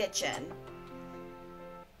in the kitchen.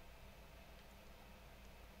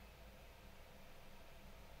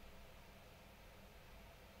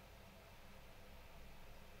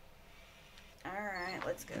 Alright,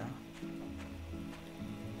 let's go.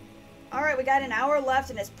 Alright, we got an hour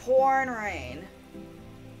left and it's pouring rain.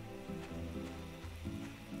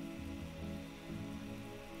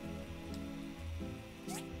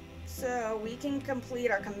 So we can complete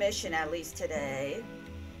our commission at least today.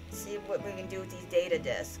 See what we can do with these data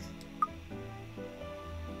discs.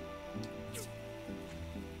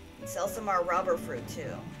 Sell some more rubber fruit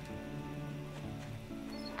too.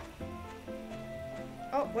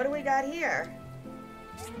 Oh, what do we got here?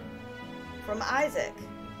 From Isaac.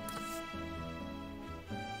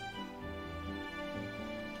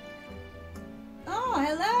 Oh,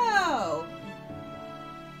 hello!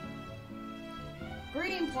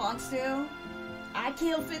 Greeting, Plonstu. I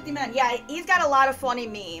killed 50 men. Yeah, he's got a lot of funny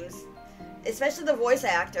memes. Especially the voice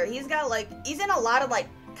actor. He's got, like, he's in a lot of, like,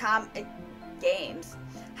 games.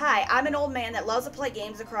 Hi, I'm an old man that loves to play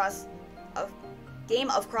games across a game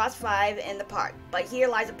of Cross 5 in the park. But here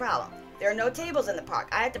lies a problem. There are no tables in the park.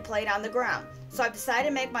 I have to play it on the ground. So I've decided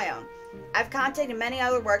to make my own. I've contacted many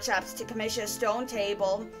other workshops to commission a stone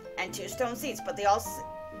table and 2 stone seats, but they all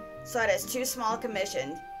saw it as too small a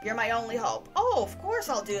commission. You're my only hope. Oh, of course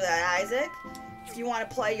I'll do that, Isaac. If you want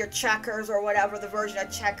to play your checkers or whatever the version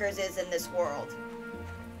of checkers is in this world.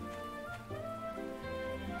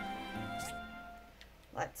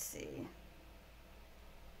 Let's see.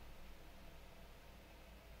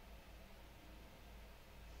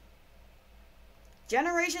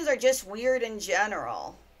 Generations are just weird in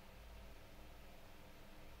general.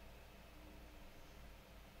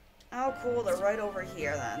 Oh, cool. They're right over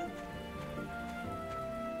here, then.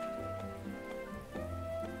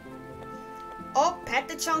 Oh, pet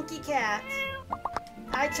the chunky cat.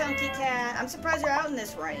 Hi, chunky cat. I'm surprised you're out in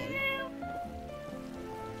this rain.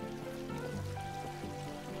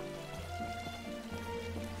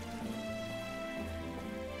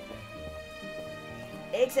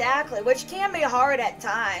 Exactly, which can be hard at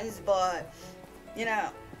times, but, you know,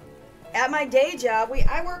 at my day job,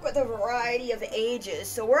 I work with a variety of ages,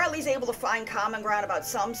 so we're at least able to find common ground about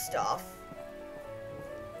some stuff.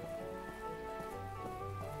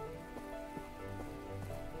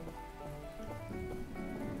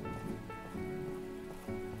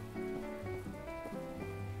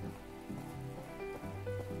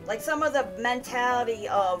 Like some of the mentality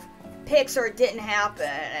of pics or it didn't happen,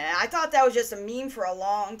 and I thought that was just a meme for a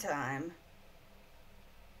long time.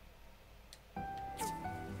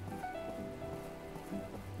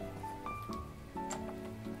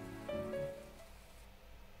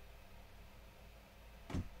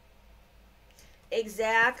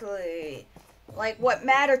 Exactly. Like what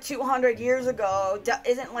mattered 200 years ago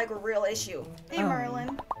isn't like a real issue. Hey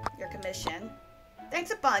Merlin, your commission.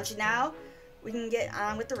 Thanks a bunch. Now we can get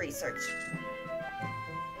on with the research.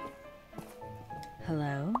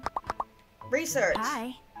 Hello? Research.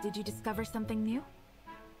 Hi. Did you discover something new?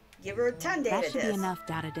 Give her 10 data discs. That should be enough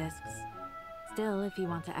data discs. Still, if you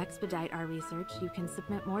want to expedite our research, you can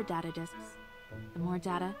submit more data discs. The more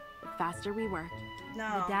data, the faster we work.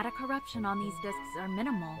 No. The data corruption on these discs are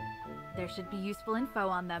minimal. There should be useful info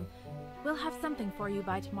on them. We'll have something for you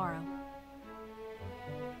by tomorrow.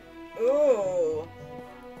 Ooh.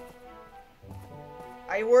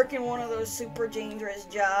 Are you working one of those super dangerous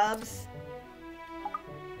jobs?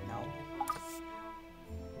 No.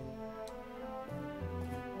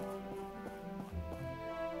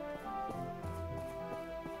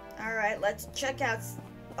 Alright, let's check out...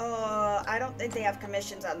 I don't think they have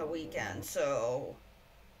commissions on the weekend, so...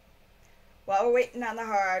 While we're waiting on the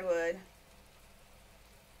hardwood...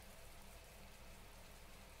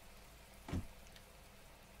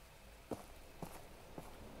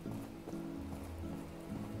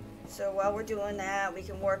 So while we're doing that, we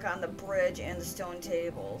can work on the bridge and the stone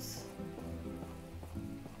tables.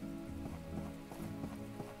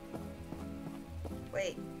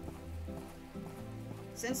 Wait.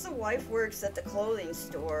 Since the wife works at the clothing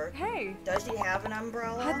store, hey, does she have an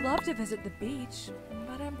umbrella? I'd love to visit the beach,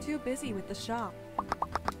 but I'm too busy with the shop.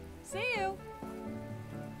 See you.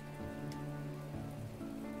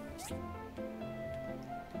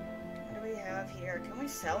 What do we have here? Can we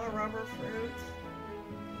sell a rubber fruit?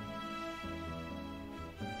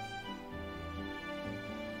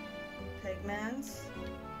 Pigments.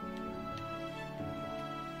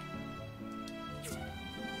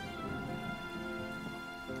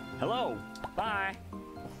 Hello. Bye.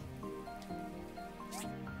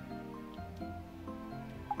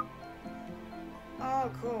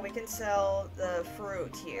 Oh, cool. We can sell the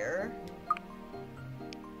fruit here.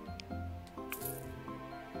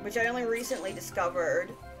 Which I only recently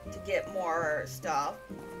discovered to get more stuff.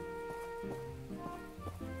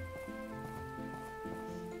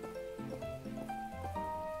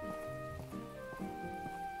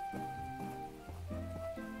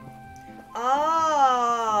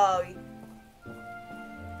 Oh!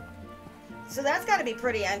 So that's gotta be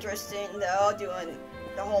pretty interesting, though, doing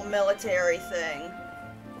the whole military thing.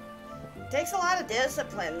 Takes a lot of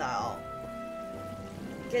discipline, though.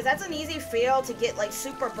 Because that's an easy field to get, like,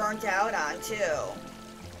 super burnt out on, too.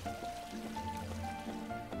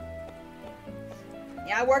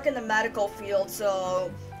 Yeah, I work in the medical field,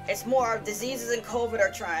 so it's more diseases and COVID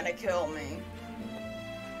are trying to kill me.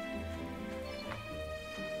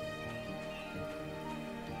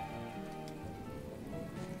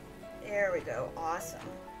 There we go. Awesome.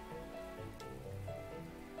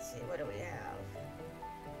 Let's see, what do we have?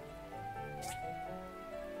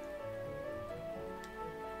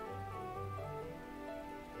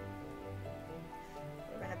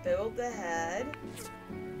 We're going to build the head.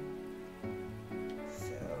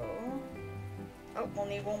 So... Oh, we'll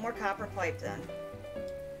need one more copper pipe then.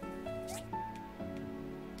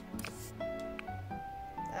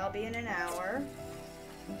 That'll be in an hour.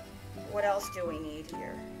 What else do we need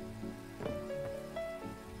here?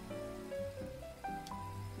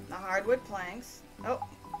 The hardwood planks. Oh,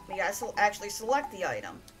 We gotta actually select the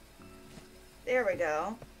item. There we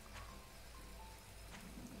go.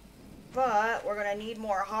 But we're gonna need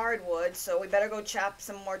more hardwood, so we better go chop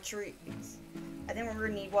some more trees. I think we're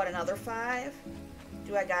gonna need, what, another 5?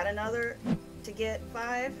 Do I got another to get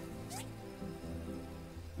 5?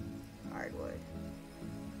 Hardwood.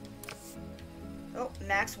 Oh,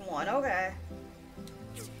 max 1, okay.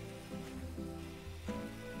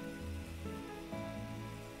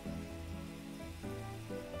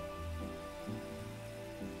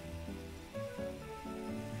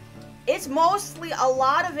 It's mostly, a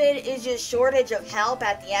lot of it is just shortage of help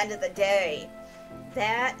at the end of the day.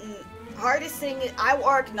 That, and hardest thing is, I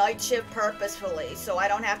work night shift purposefully, so I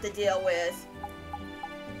don't have to deal with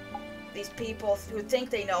these people who think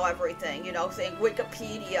they know everything, you know, think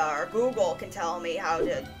Wikipedia or Google can tell me how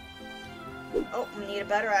to... Oh, we need a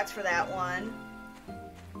better axe for that one.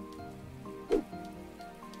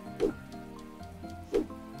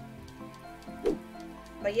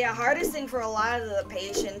 But yeah, hardest thing for a lot of the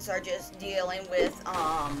patients are just dealing with,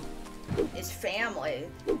 is family.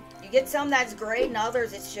 You get some that's great, and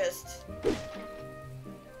others it's just...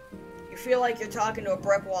 You feel like you're talking to a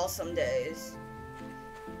brick wall some days.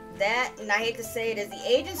 That, and I hate to say it, is the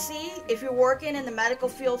agency, if you're working in the medical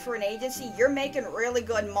field for an agency, you're making really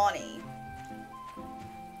good money.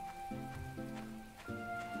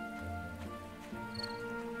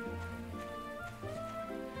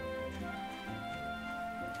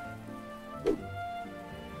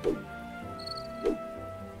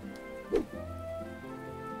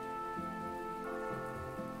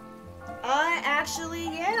 Actually,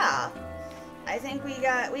 yeah. I think we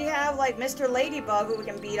have like Mr. Ladybug who we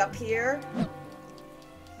can beat up here.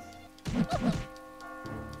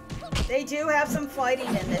 They do have some fighting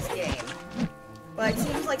in this game. But it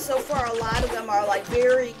seems like so far a lot of them are like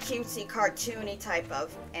very cutesy, cartoony type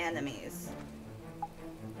of enemies.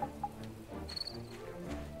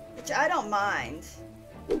 Which I don't mind.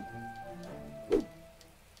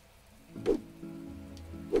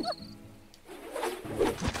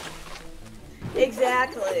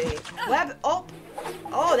 Exactly. Oh,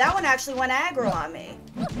 that one actually went aggro on me.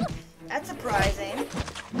 That's surprising.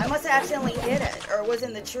 I must have accidentally hit it, or it was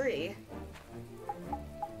in the tree.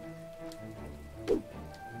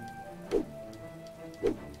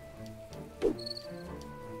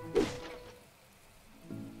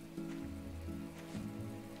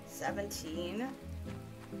 $17.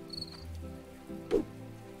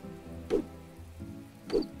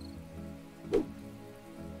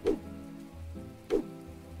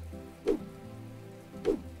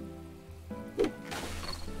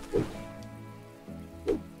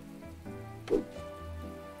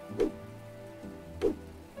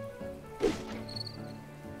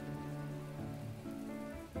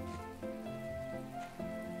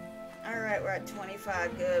 Alright, we're at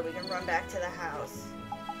 25. Good. We can run back to the house.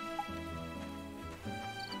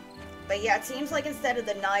 But yeah, it seems like instead of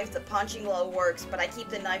the knife, the punching blow works, but I keep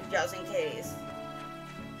the knife just in case.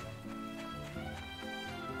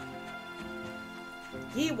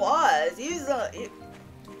 He was.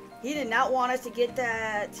 He did not want us to get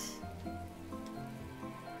that.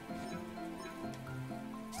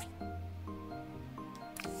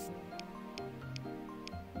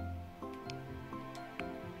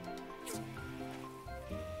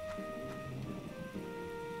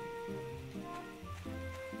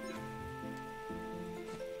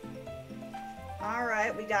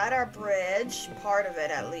 Alright, we got our bridge, part of it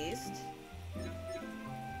at least.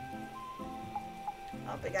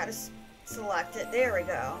 Oh, we gotta select it. There we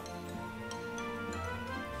go.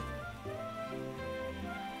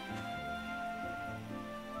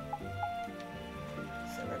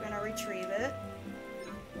 So we're gonna retrieve it.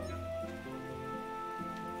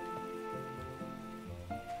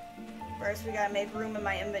 First, we gotta make room in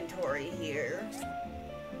my inventory here.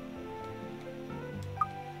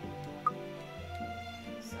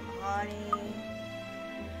 Honey.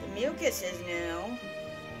 The mucus is new.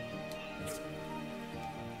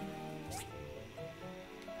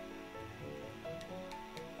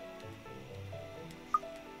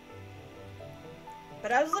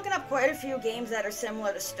 But I was looking up quite a few games that are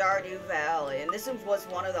similar to Stardew Valley, and this was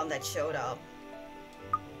one of them that showed up.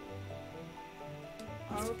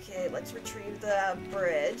 Okay, let's retrieve the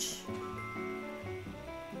bridge.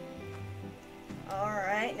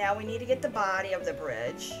 Alright, now we need to get the body of the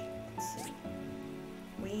bridge. Let's see.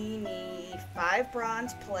 We need 5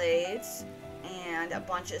 bronze plates and a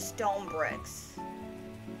bunch of stone bricks.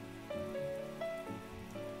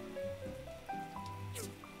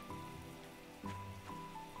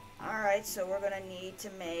 Alright, so we're gonna need to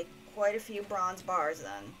make quite a few bronze bars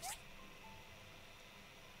then.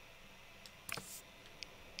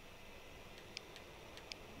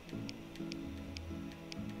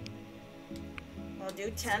 we'll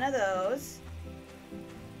do 10 of those.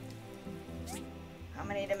 How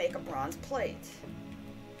many to make a bronze plate?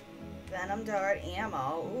 Venom dart,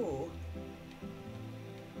 ammo, ooh.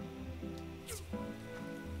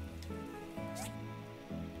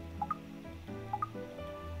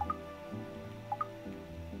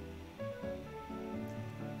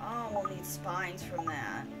 Oh, we'll need spines from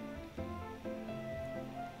that.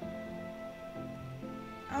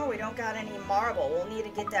 Oh, we don't got any marble. We'll need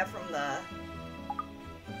to get that from the...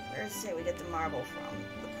 Where does it say we get the marble from?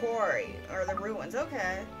 The quarry, or the ruins,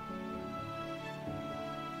 okay.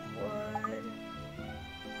 Wood.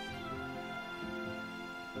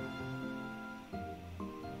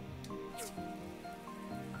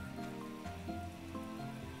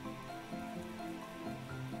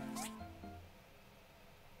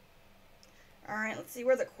 Alright, let's see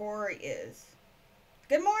where the quarry is.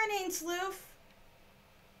 Good morning, Sloof!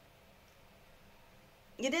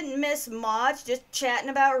 You didn't miss much, just chatting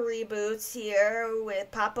about reboots here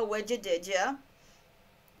with Papa Woulda Didya.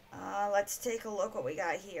 Let's take a look what we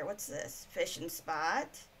got here. What's this? Fishing spot.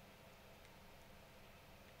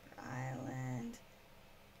 Island.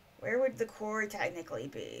 Where would the quarry technically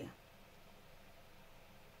be?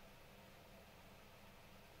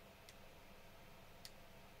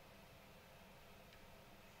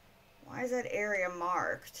 Why is that area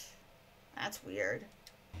marked? That's weird.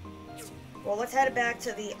 Well, let's head back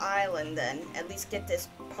to the island then. At least get this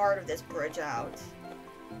part of this bridge out.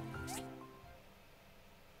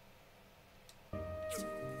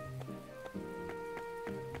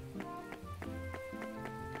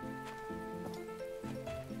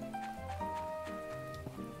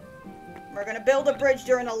 We're gonna build a bridge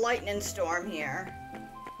during a lightning storm here.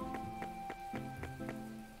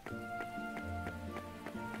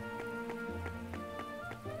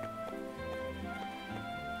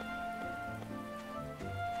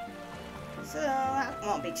 So, that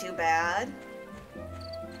won't be too bad.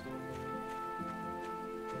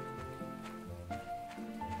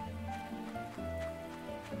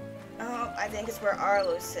 Oh, I think it's where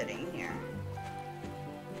Arlo's sitting here.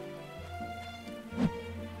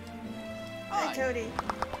 Hi, Toady.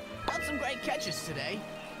 Got some great catches today.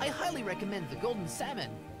 I highly recommend the golden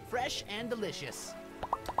salmon. Fresh and delicious.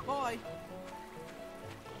 Bye.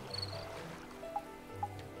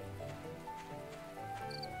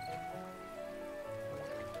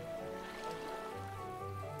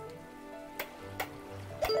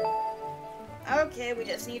 Okay, we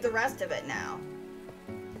just need the rest of it now.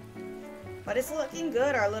 But it's looking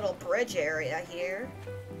good, our little bridge area here.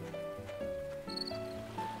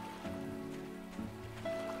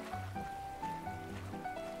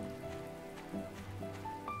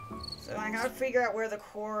 So I gotta figure out where the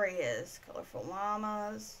quarry is. Colorful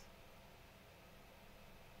llamas.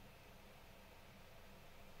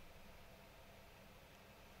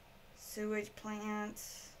 Sewage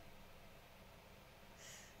plants.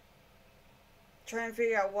 Try and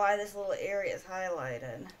figure out why this little area is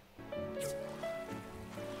highlighted. It's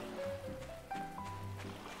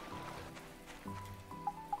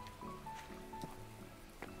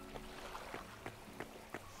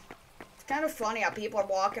kind of funny how people are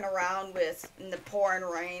walking around with, in the pouring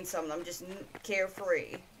rain, some of them just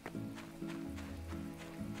carefree.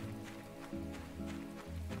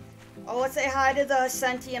 Oh, let's say hi to the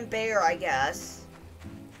sentient bear, I guess.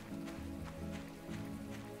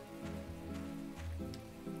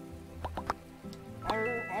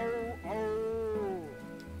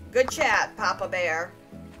 Good chat, Papa Bear.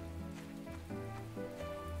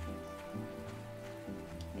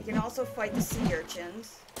 You can also fight the sea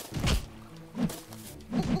urchins.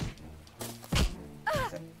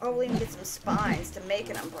 So, oh, we can get some spines to make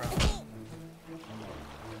an umbrella.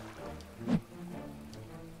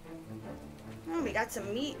 Oh, we got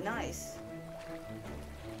some meat, nice.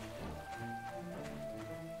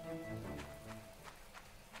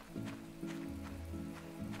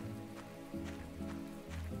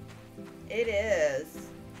 It is.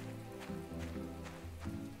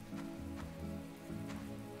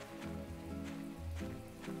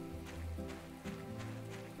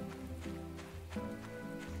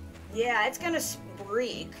 Yeah, it's gonna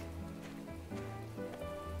spreak.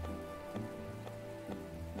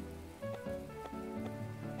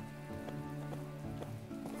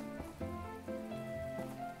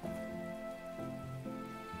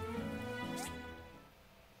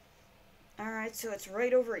 Alright, so it's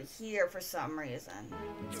right over here for some reason.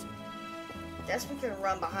 Guess we can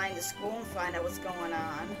run behind the school and find out what's going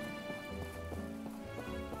on.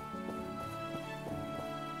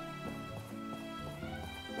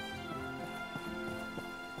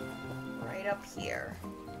 Right up here.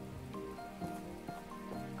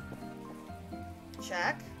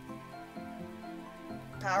 Check.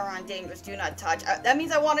 Power on dangerous, do not touch. That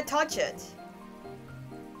means I want to touch it.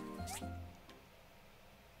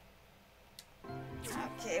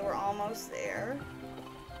 Okay, we're almost there.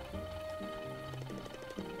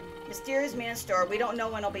 Mysterious man store. We don't know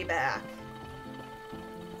when he'll be back.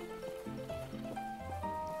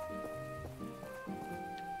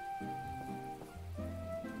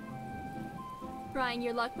 Trying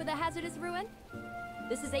your luck with a hazardous ruin?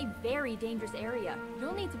 This is a very dangerous area.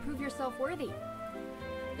 You'll need to prove yourself worthy.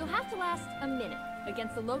 You'll have to last a minute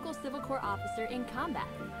against the local Civil Corps officer in combat.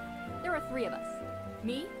 There are 3 of us.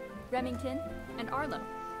 Me, Remington, and Arlo.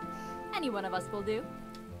 Any one of us will do.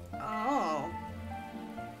 Oh.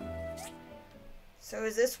 So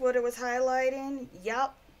is this what it was highlighting?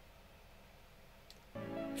 Yup.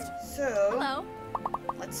 So, hello.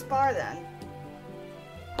 Let's spar then.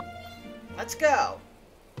 Let's go.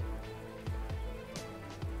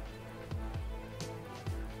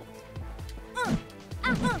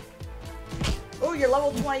 Oh, you're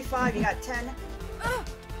level 25. You got 10.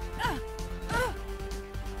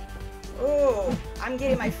 Oh, I'm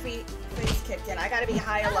getting my face kicked in. I gotta be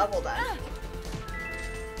higher level then.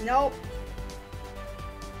 Nope.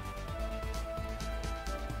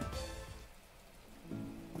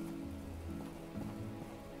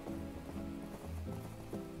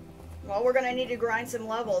 Well, we're gonna need to grind some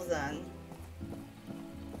levels then.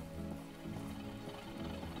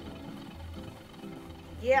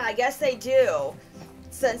 Yeah, I guess they do.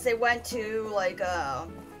 Since they went to, like, a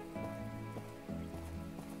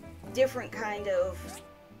different kind of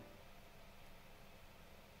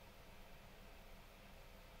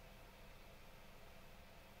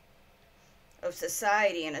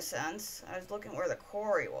society, in a sense. I was looking where the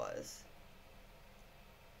quarry was.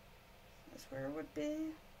 That's where it would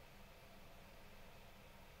be.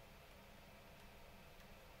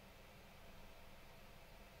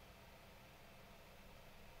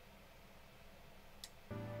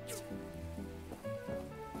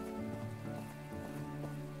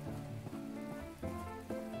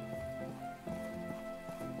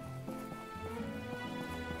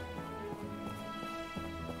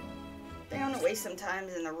 They want to waste some time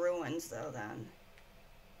in the ruins, though, then.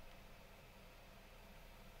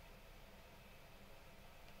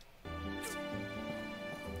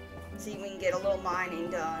 See if we can get a little mining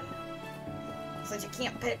done. Since you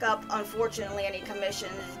can't pick up, unfortunately, any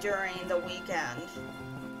commissions during the weekend,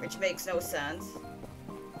 which makes no sense.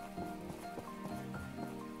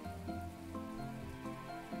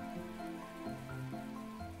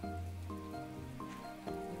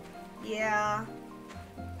 Yeah.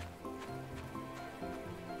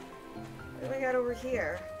 What do we got over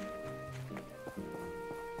here?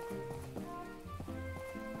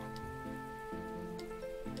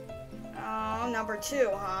 Oh, number 2,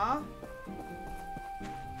 huh?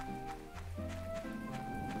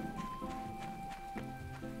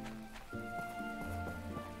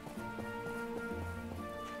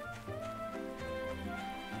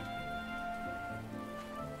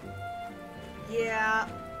 Yeah.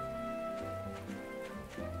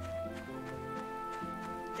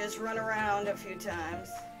 Just run around a few times.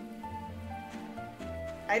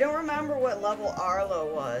 I don't remember what level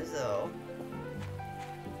Arlo was, though.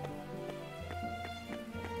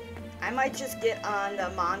 I might just get on the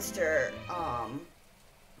monster,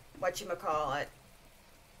 whatchamacallit.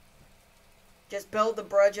 Just build the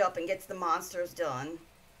bridge up and get the monsters done.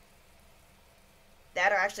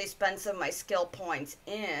 That'll actually spend some of my skill points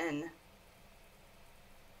in.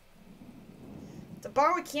 The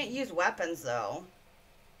bar, we can't use weapons, though.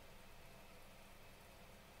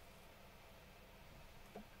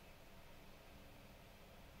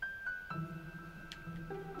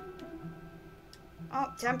 Oh,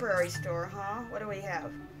 temporary store, huh? What do we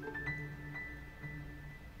have?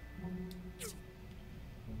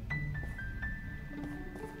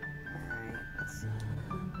 Alright, let's see.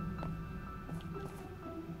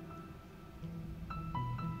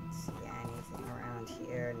 See anything around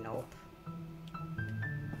here? Nope.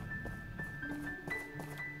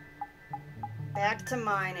 Back to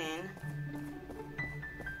mining.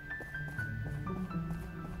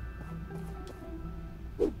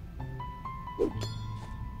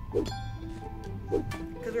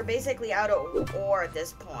 Because we're basically out of ore at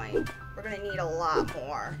this point. We're gonna need a lot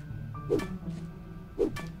more.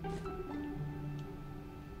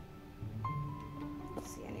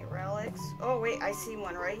 See any relics? Oh wait, I see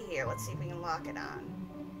one right here. Let's see if we can lock it on.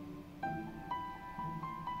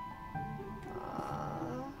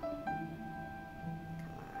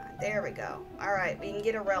 There we go. Alright, we can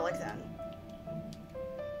get a relic then.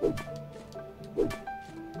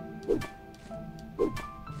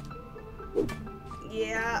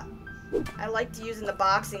 I liked using the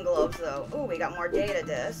boxing gloves though. Ooh, we got more data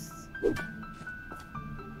discs.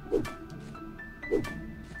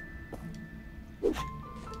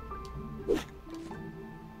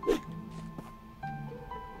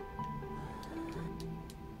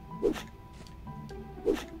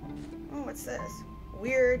 Oh, what's this?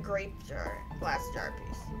 Weird grape jar, glass jar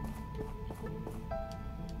piece.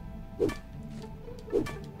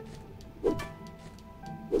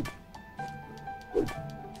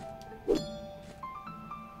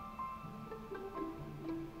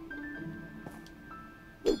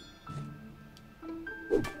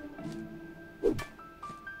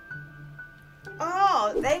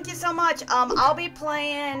 Oh, thank you so much. I'll be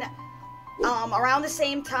playing around the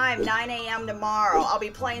same time, 9 a.m. tomorrow. I'll be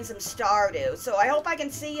playing some Stardew, so I hope I can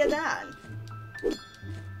see you then.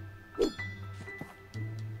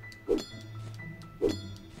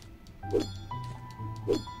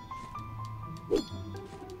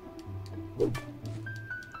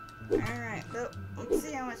 Alright, let's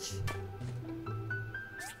see how much...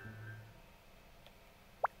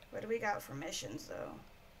 What do we got for missions, though?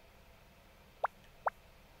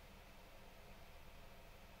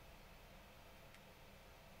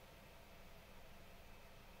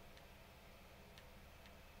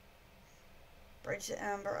 Bridge to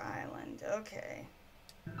Ember Island. Okay.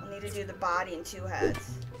 We'll need to do the body and 2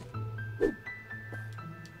 heads.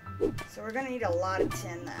 So we're gonna need a lot of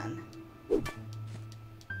tin then.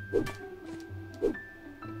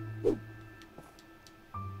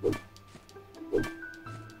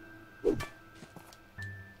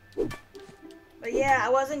 But yeah, I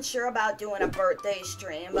wasn't sure about doing a birthday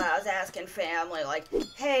stream, but I was asking family, like,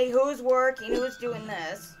 hey, who's working? Who's doing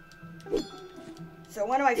this? So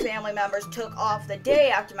one of my family members took off the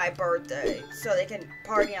day after my birthday so they can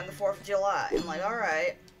party on the 4th of July. I'm like,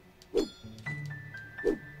 alright.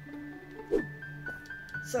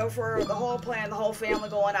 So for the whole plan, the whole family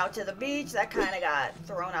going out to the beach, that kind of got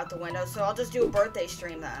thrown out the window. So I'll just do a birthday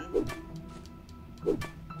stream then.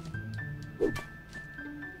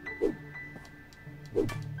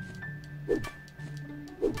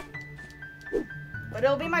 But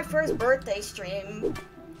it'll be my first birthday stream.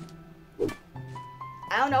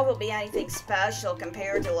 I don't know if it'll be anything special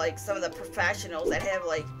compared to like some of the professionals that have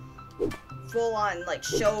like full-on like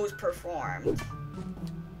shows performed.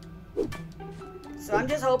 So I'm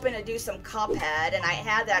just hoping to do some Cuphead, and I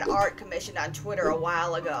had that art commissioned on Twitter a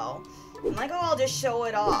while ago. I'm like, oh, I'll just show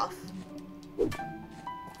it off.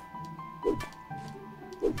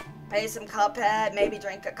 Play some Cuphead, maybe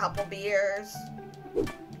drink a couple beers.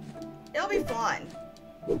 It'll be fun.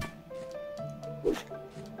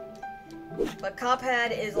 But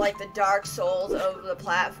Cuphead is like the Dark Souls of the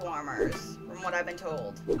platformers, from what I've been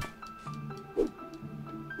told.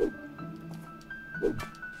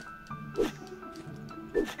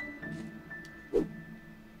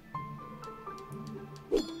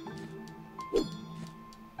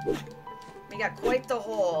 We got quite the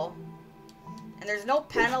hole. And there's no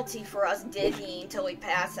penalty for us digging until we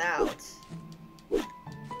pass out.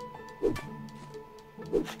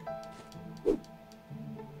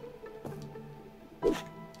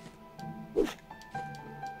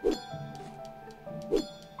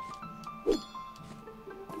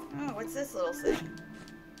 Oh, what's this little thing?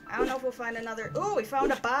 I don't know if we'll find another... Ooh, we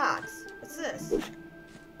found a box. What's this? Is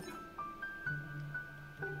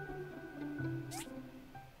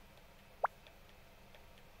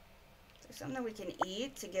there something we can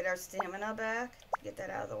eat to get our stamina back? To get that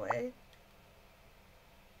out of the way?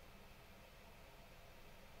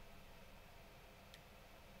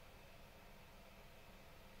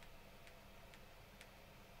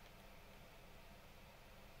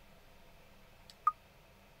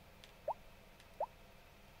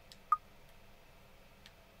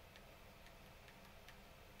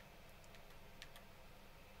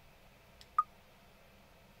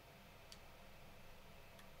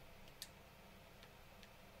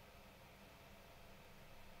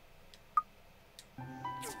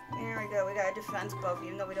 There we go, we got a defense buff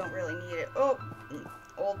even though we don't really need it. Oh,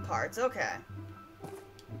 old parts, okay.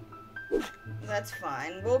 That's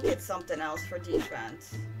fine, we'll get something else for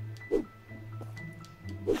defense.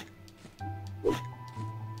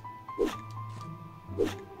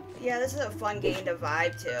 Yeah, this is a fun game to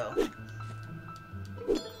vibe to.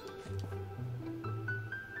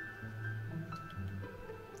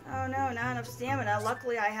 Oh no, not enough stamina.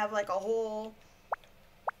 Luckily I have like a whole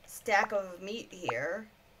stack of meat here.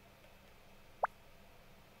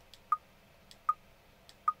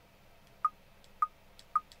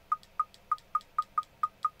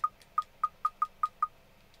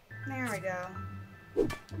 There we go.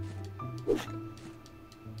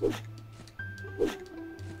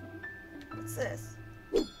 What's this?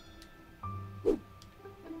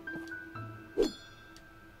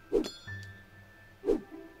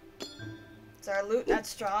 Is our loot not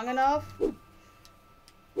strong enough?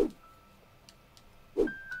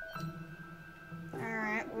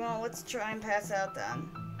 Alright, well, let's try and pass out then.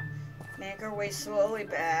 Make our way slowly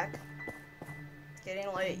back. It's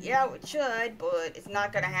getting late. Yeah, it should, but it's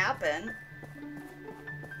not gonna happen.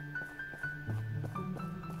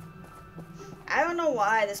 I don't know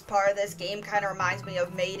why this part of this game kind of reminds me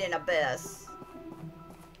of Made in Abyss.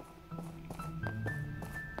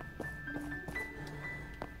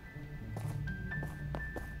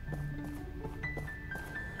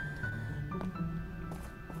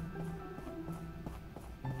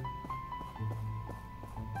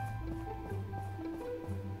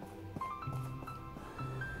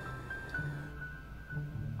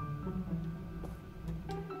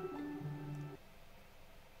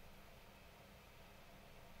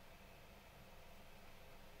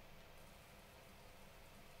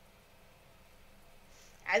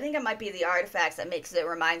 I think it might be the artifacts that makes it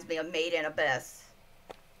reminds me of Made in Abyss.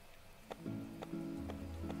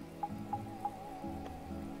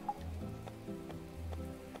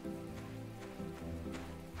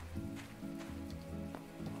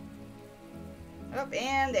 Oh,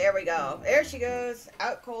 and there we go. There she goes.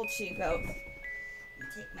 Out cold she goes.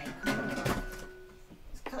 Take my coat.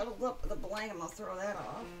 It's cuddled up with a blanket. I'm gonna throw that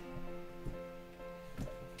off.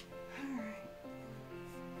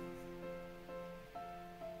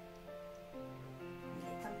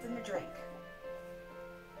 Something to drink.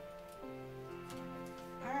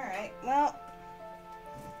 Alright, well,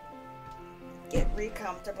 get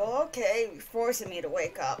re-comfortable. Okay, you're forcing me to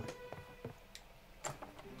wake up.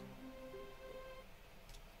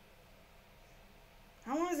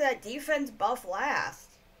 How long does that defense buff last?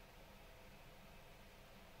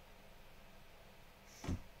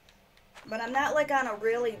 But I'm not like on a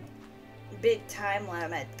really big time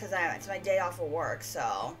limit because it's my day off of work,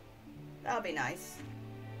 so that'll be nice.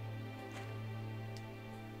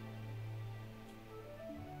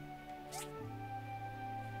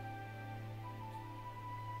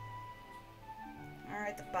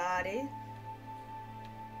 Alright, the body.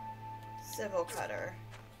 Civil cutter.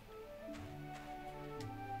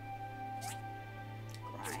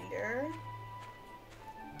 Grinder.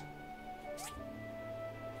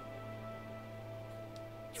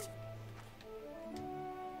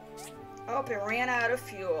 Oh, it ran out of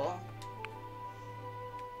fuel.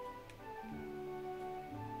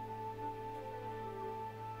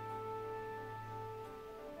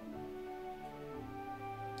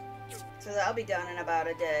 So that'll be done in about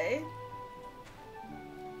a day.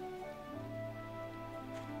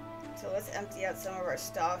 So let's empty out some of our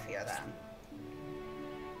stuff here then.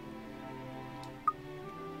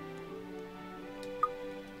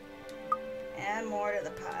 And more to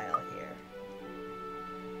the pile here.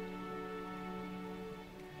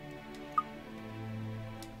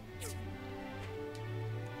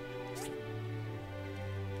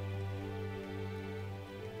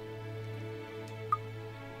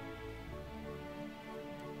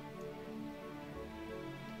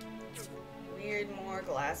 More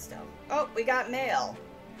glass stuff. Oh, we got mail.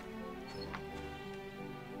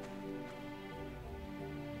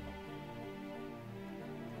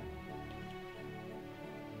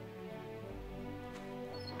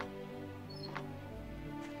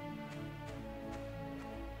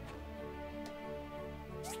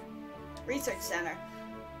 Research Center.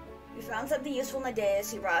 We found something useful in the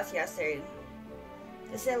data you brought us yesterday.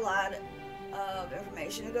 This is a lot of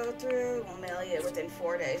information to go through. We'll mail you within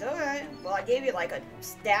 4 days. Okay. Well, I gave you like a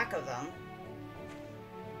stack of them.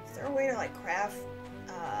 Is there a way to like craft,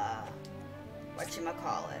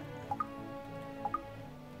 whatchamacallit?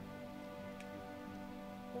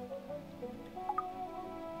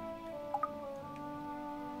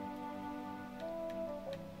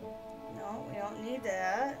 No, we don't need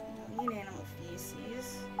that. We don't need animal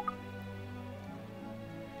feces.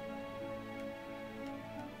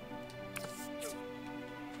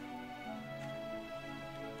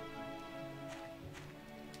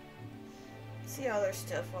 See other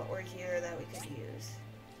stuff while we're here that we could use.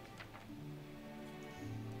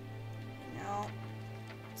 No.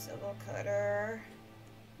 Civil cutter.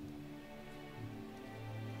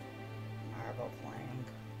 Marble plank.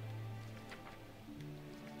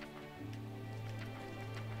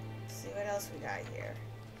 Let's see what else we got here.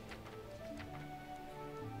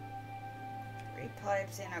 3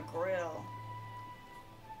 pipes and a grill.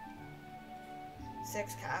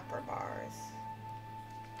 6 copper bars.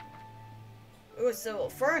 Ooh, a civil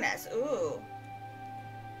furnace. Ooh.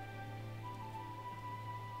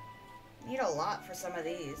 Need a lot for some of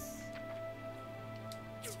these.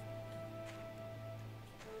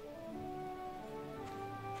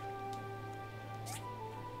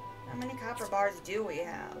 copper bars do we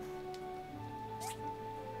have?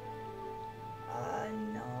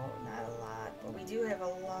 No, not a lot, but we do have a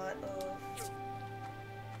lot of...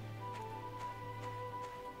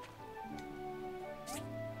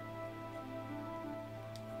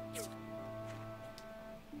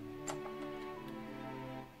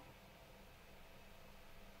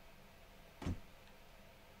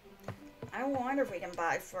 I wonder if we can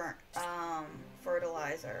buy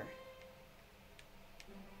fertilizer.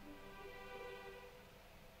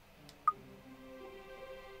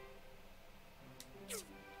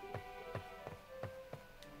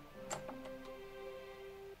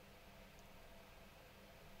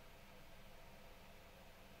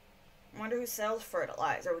 I wonder who sells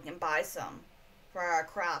fertilizer. We can buy some for our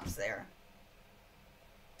crops there.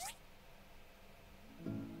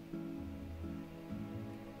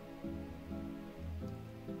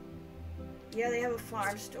 Yeah, they have a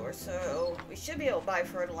farm store, so we should be able to buy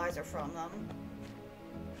fertilizer from them.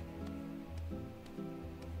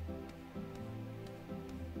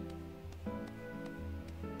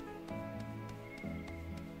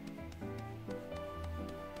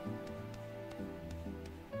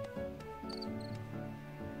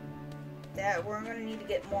 That we're gonna need to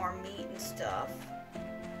get more meat and stuff.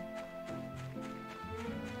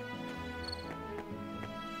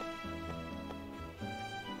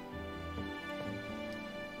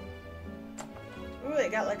 Ooh, they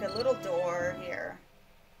got like a little door here.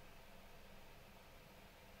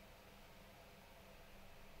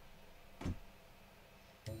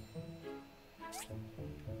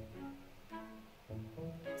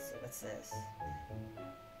 So what's this?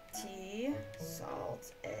 Tea,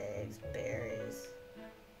 salt, eggs, berries.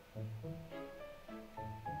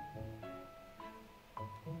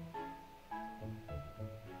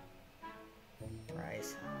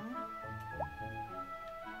 Rice, huh?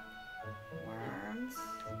 Worms.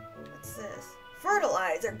 What's this?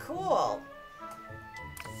 Fertilizer, cool.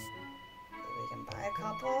 Maybe we can buy a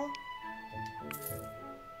couple.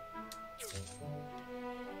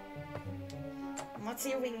 And let's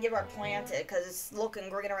see if we can get our planted, because it's looking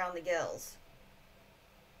green around the gills.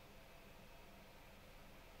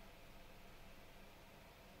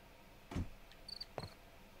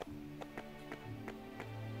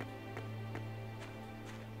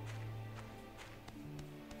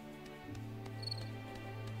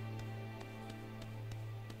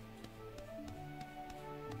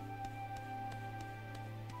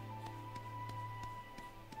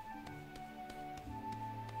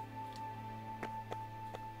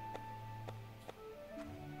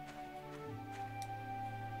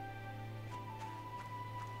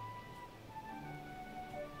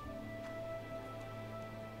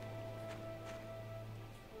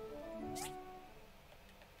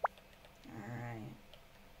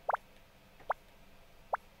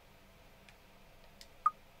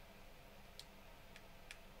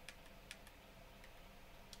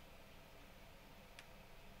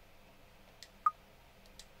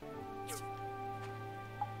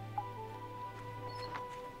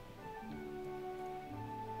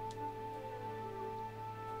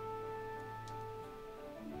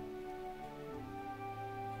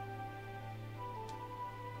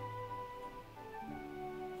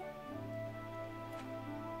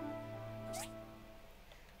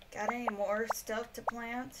 Got any more stuff to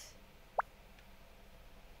plant?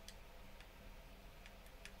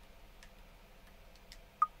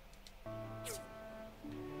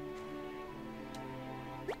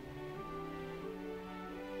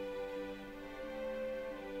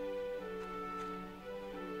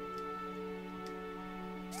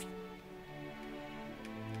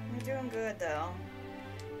 We're doing good though.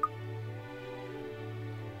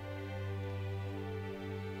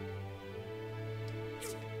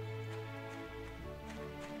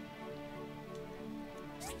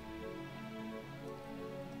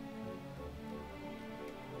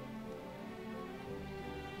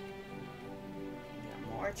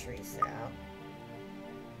 Trees out.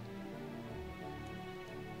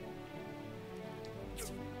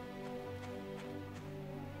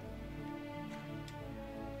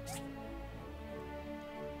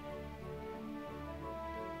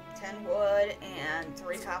 Ten wood and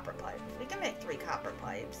 3 copper pipes. We can make 3 copper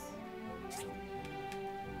pipes.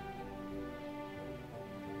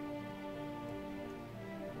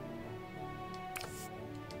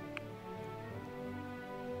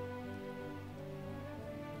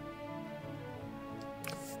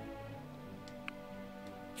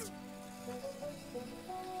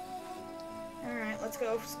 Let's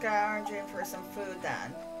go scrounging for some food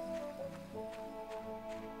then.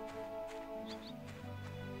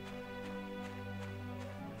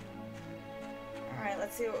 Alright,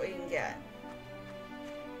 let's see what we can get.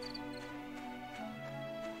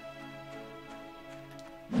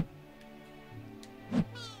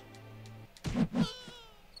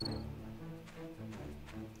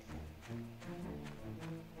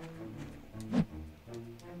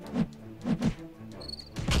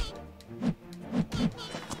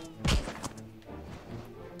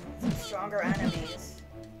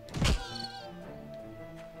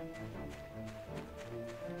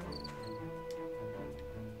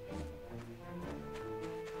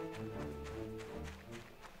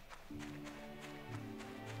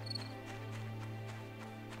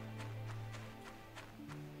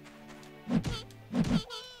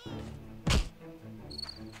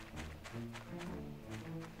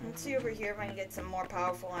 here if I can get some more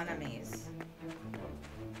powerful enemies.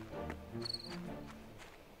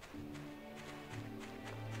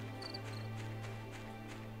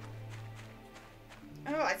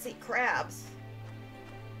 Oh, I see crabs.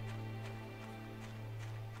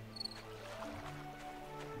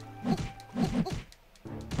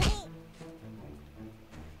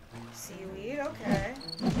 Seaweed, okay.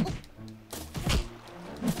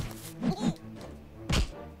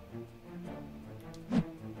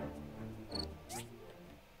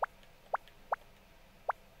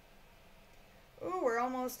 Ooh, we're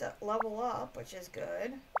almost at level up, which is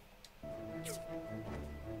good.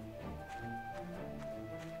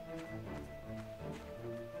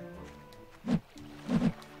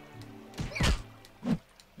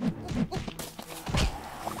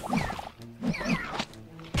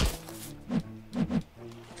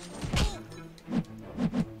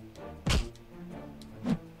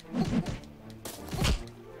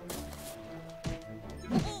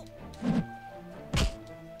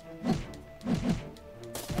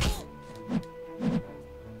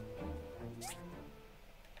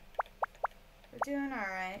 Doing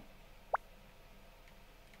alright.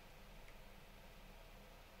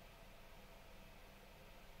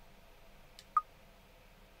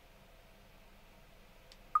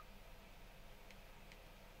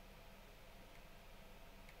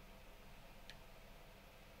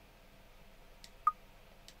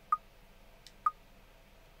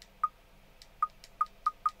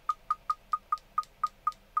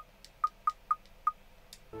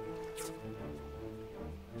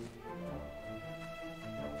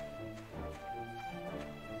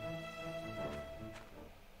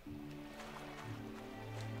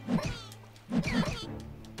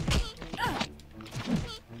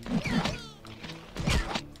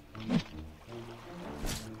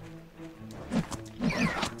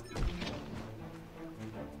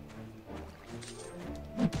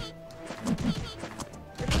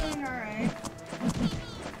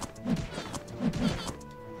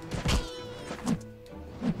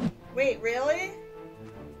 Wait, really?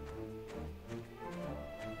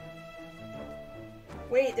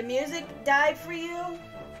 Wait, the music died for you?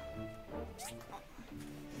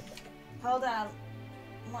 Hold on.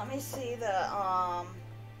 Let me see the,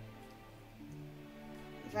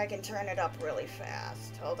 if I can turn it up really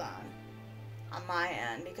fast. Hold on. On my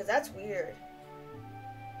end, because that's weird.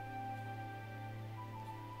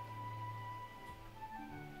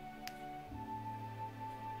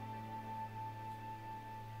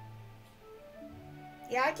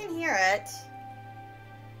 Yeah, I can hear it.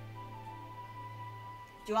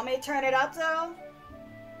 Do you want me to turn it up, though?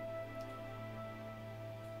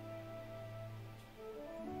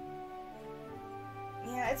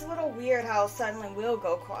 Yeah, it's a little weird how suddenly we'll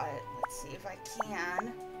go quiet. Let's see if I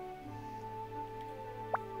can.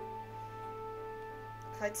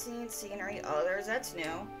 Cutscene, scenery, others. That's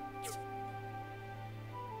new.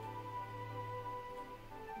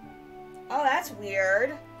 Oh, that's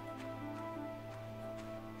weird.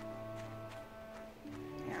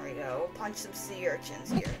 There we go. We'll punch some sea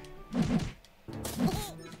urchins here.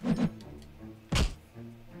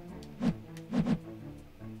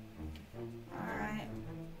 Alright.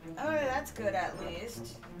 Oh, that's good at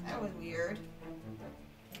least. That was weird.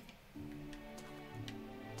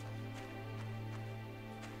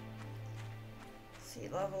 Let's see,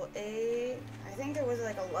 level 8. I think there was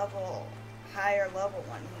like a level, higher level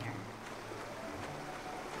one here.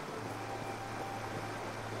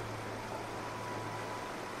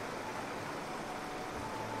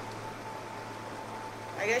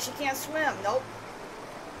 I guess you can't swim. Nope.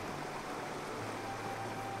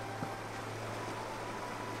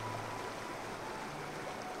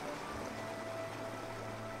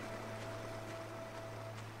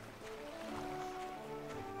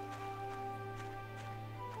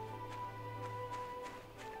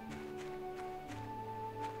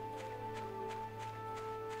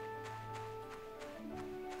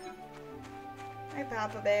 Hi,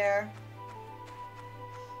 Papa Bear.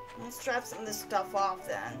 Let's drop some of this stuff off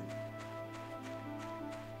then.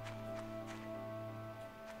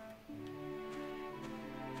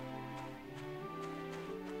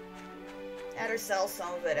 Add or sell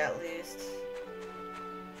some of it at least.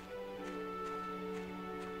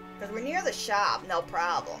 Because we're near the shop, no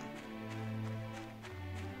problem.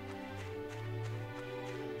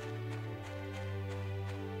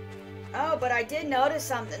 Oh, but I did notice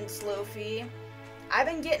something, Sloofy. I've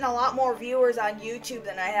been getting a lot more viewers on YouTube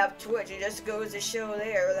than I have Twitch. It just goes to show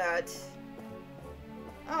there that...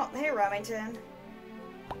 Oh, hey, Remington.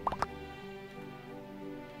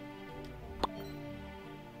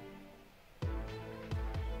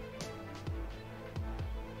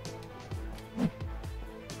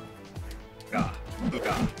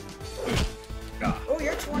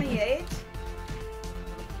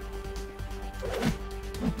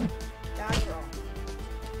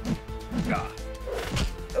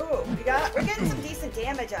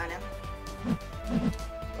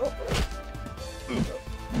 Oh.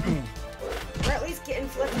 We're at least getting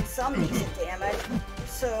inflicting some decent damage.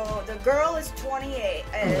 So the girl is 28,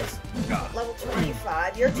 is level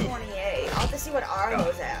 25. You're 28. I'll have to see what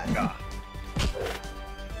Arlo's at.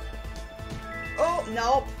 Oh,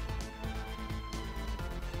 nope.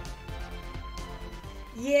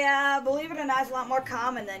 Yeah, believe it or not, it's a lot more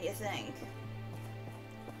common than you think.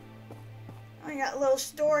 I got a little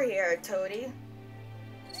store here, Toady.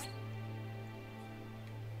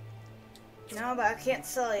 No, but I can't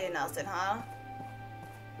sell you nothing, huh?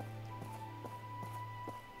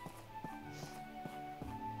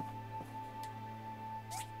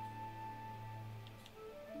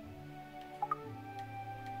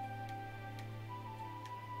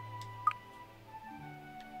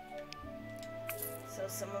 So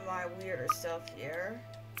some of my weirder stuff here.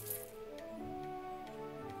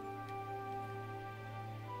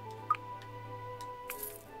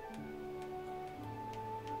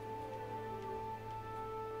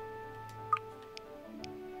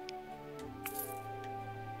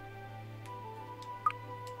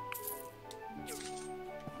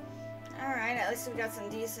 Alright, at least we got some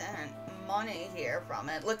decent money here from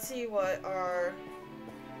it. Let's see what our...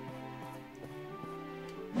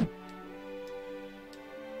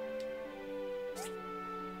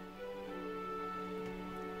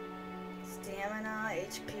 Stamina,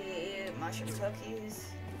 HP, mushroom cookies.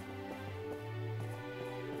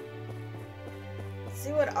 Let's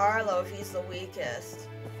see what Arlo, if he's the weakest.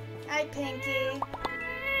 Hi, Pinky.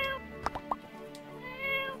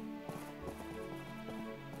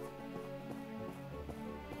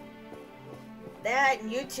 That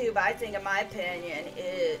and YouTube, I think, in my opinion,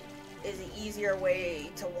 is an easier way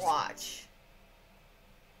to watch.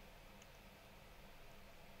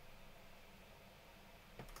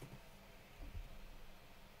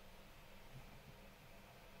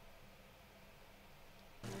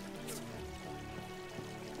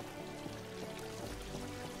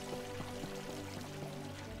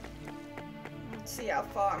 Let's see how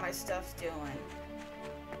far my stuff's doing.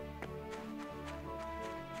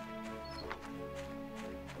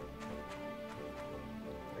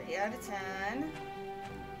 3 out of 10.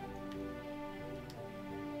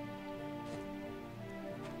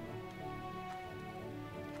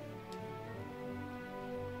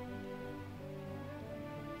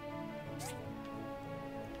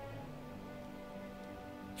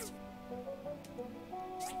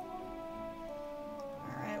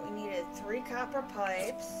 Alright, we needed 3 copper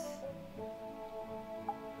pipes.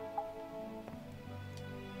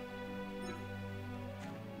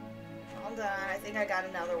 Hold on, I think I got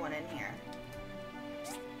another one in here.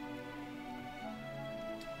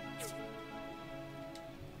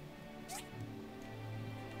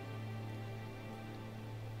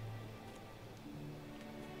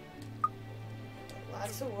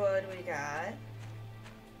 Lots of wood we got.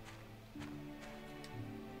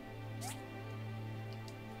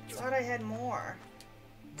 Thought I had more.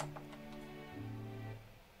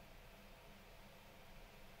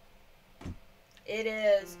 It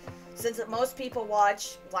is, since most people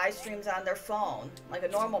watch live streams on their phone, like a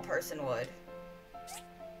normal person would.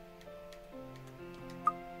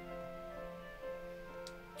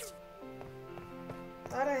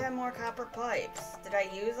 Thought I had more copper pipes. Did I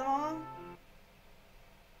use them all?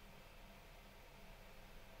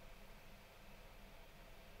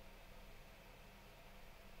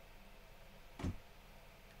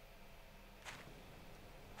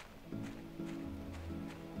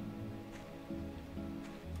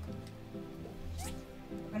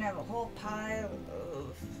 We're gonna have a whole pile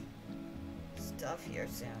of stuff here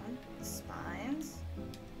soon. Spines.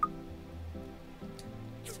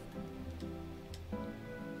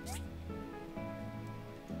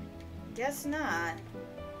 Guess not.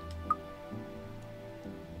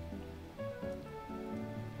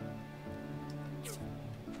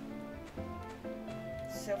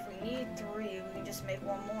 So if we need 3, we can just make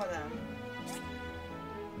one more then.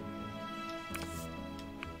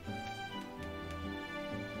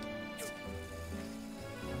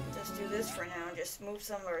 Just do this for now and just move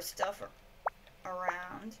some of our stuff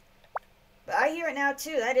around. But I hear it now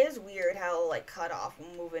too. That is weird how it'll like cut off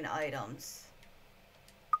when moving items.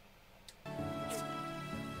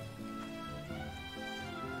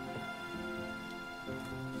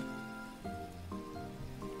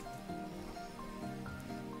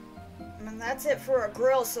 And that's it for a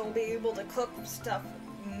grill, so we'll be able to cook stuff,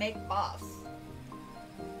 make buffs.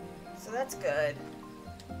 So that's good.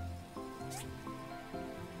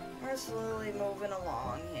 We're slowly moving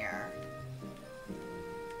along here.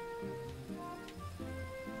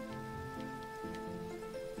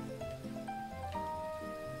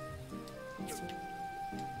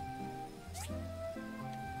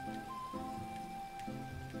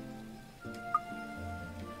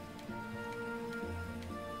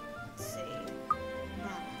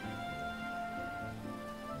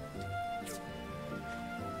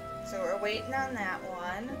 So we're waiting on that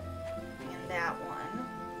one and that one.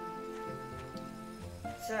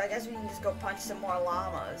 So I guess we can just go punch some more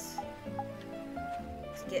llamas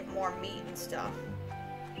to get more meat and stuff.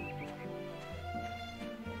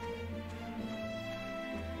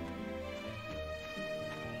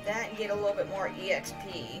 That and get a little bit more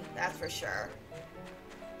EXP, that's for sure.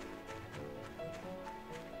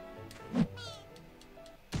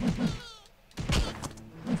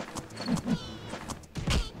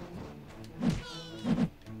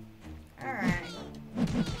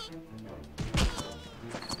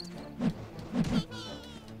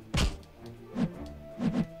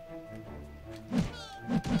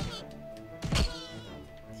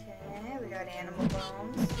 Okay, we got animal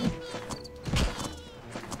bones.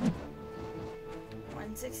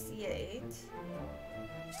 168.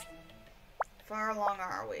 Far along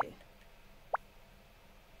are we?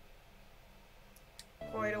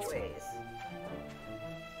 Quite a ways.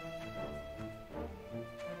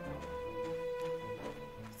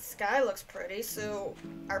 Sky looks pretty, so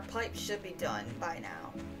our pipe should be done by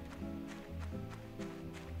now.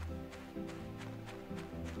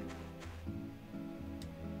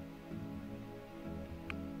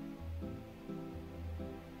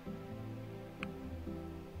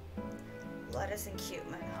 Lettuce and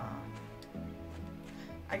cumin, huh?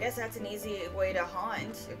 I guess that's an easy way to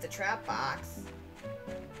hunt with the trap box.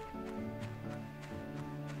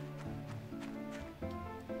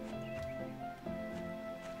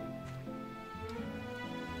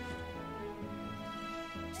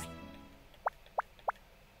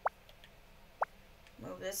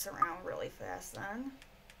 Move this around really fast then.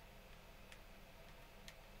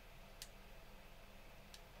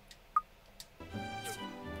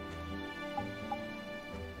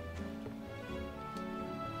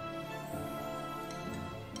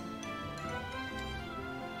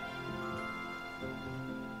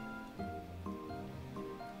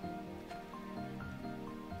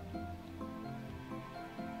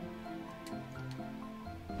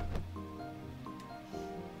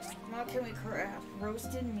 How can we craft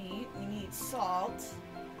roasted meat? We need salt,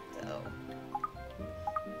 though.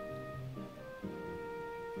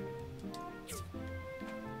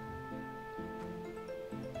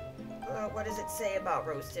 What does it say about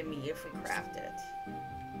roasted meat if we craft it?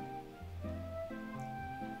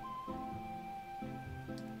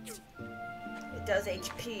 It does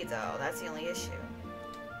HP, though. That's the only issue.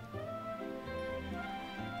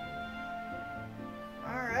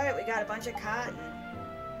 Alright, we got a bunch of cotton.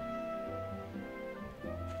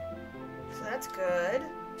 So that's good.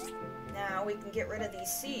 Now we can get rid of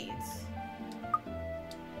these seeds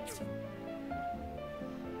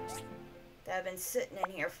that have been sitting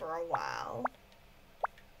in here for a while.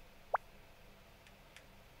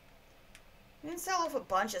 We can sell off a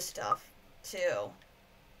bunch of stuff too.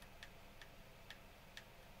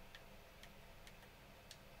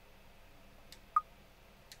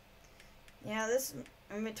 Yeah, this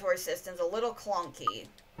inventory system's a little clunky.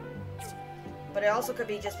 But it also could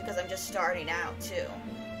be just because I'm just starting out, too.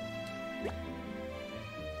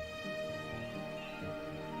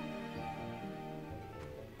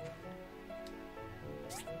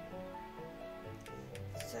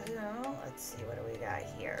 So, let's see, what do we got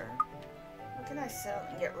here? What can I sell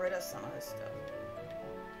and get rid of some of this stuff?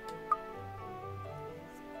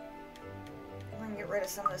 I can get rid of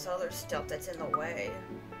some of this other stuff that's in the way.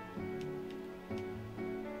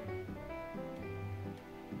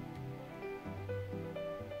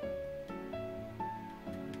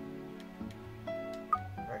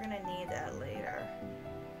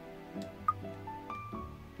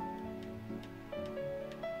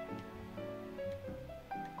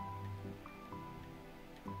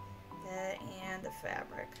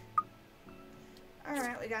 Fabric.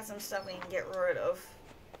 Alright, we got some stuff we can get rid of.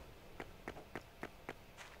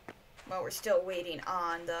 But we're still waiting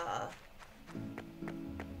on the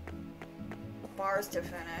bars to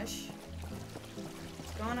finish.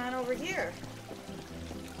 What's going on over here?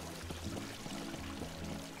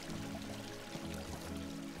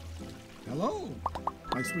 Hello!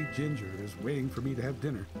 My sweet Ginger is waiting for me to have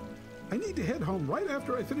dinner. I need to head home right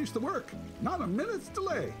after I finish the work. Not a minute's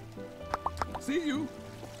delay. See you!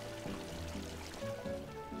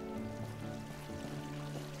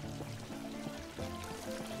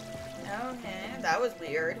 Okay, that was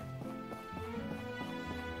weird.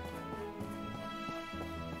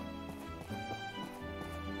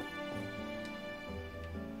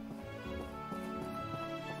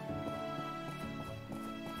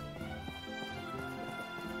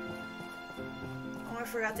 Oh, I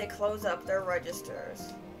forgot they close up their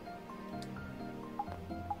registers.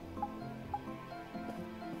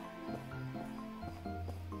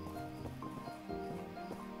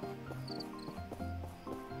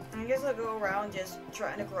 guess I'll go around just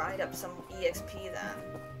trying to grind up some EXP then.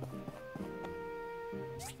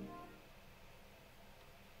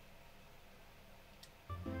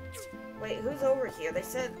 Wait, who's over here? They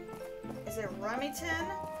said, is it Remington?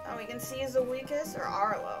 Oh, we can see he's the weakest, or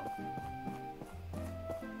Arlo?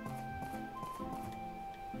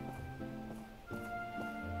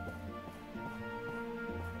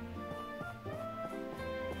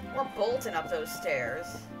 We're bolting up those stairs.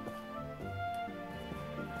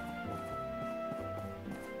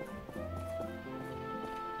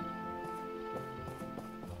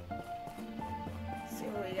 Let's see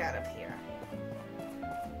what we got up here.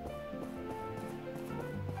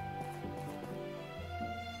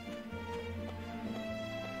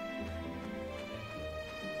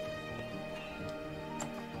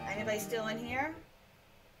 Anybody still in here?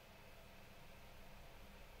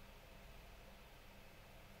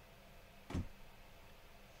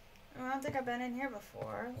 I don't think I've been in here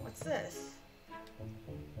before. What's this?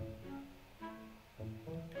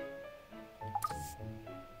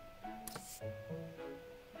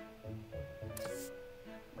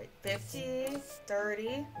 Wait, 50,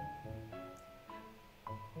 30.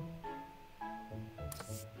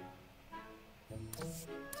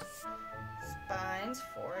 Spines,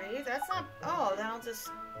 40. That's not... Oh, then I'll just...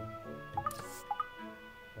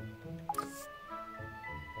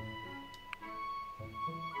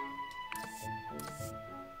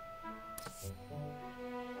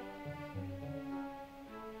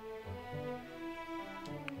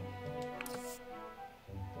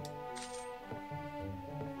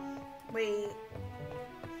 Wait.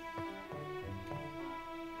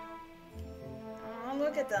 Oh,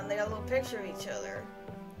 look at them. They got a little picture of each other.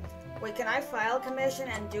 Wait, can I file a commission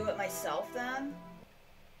and do it myself then?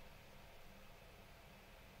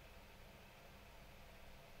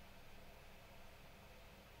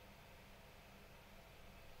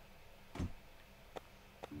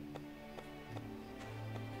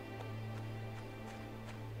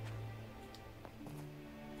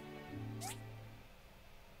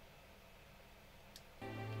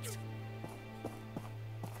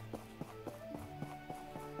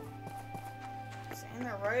 Saying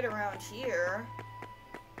they're right around here.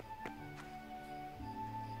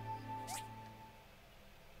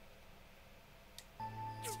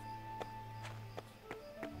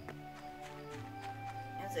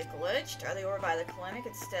 Is it glitched? Are they over by the clinic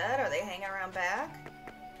instead? Are they hanging around back?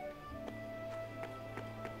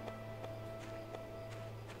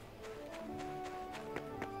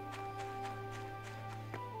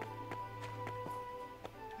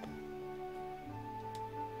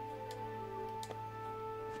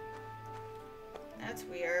 That's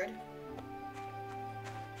weird.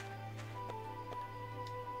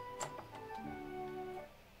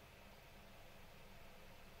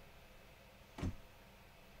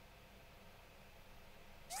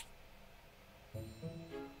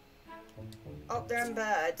 Oh, they're in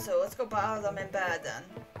bed, so let's go bother them in bed then.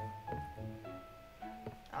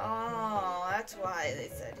 Oh, that's why they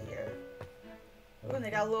said here. Ooh, and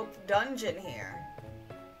they got a little dungeon here.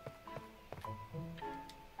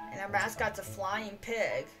 And our mascot's a flying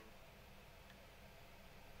pig.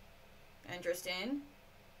 Interesting.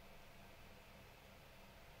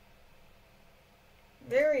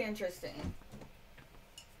 Very interesting.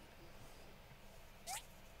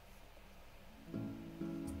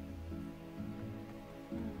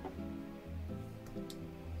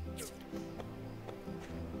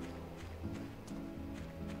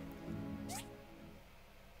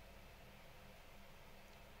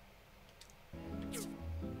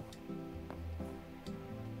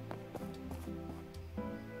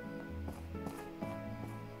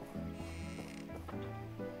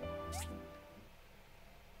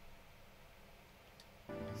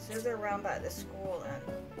 So they're around by the school then.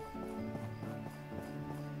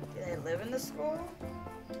 Do they live in the school?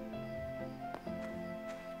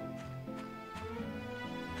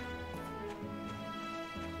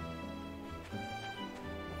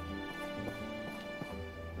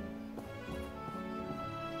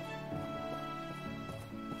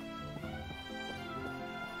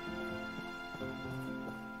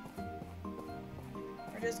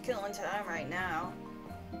 We're just killing time right now.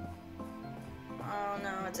 Oh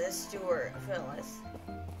no, it's a Stuart Phyllis.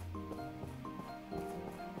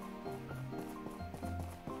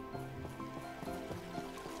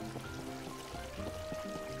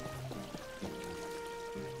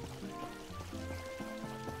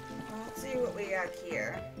 Let's see what we got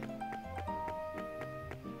here.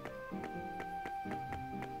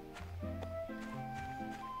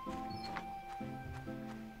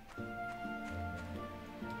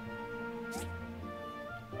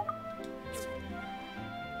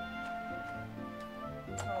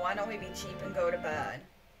 why don't we be cheap and go to bed?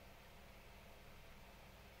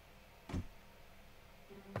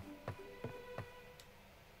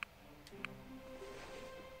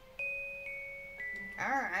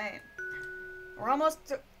 Alright. We're almost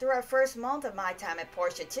through our first month of my time at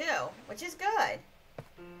Portia too, which is good.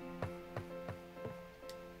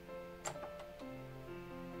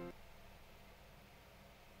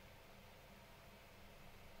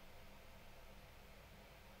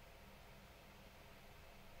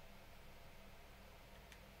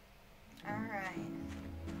 Alright.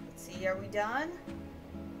 Let's see, are we done?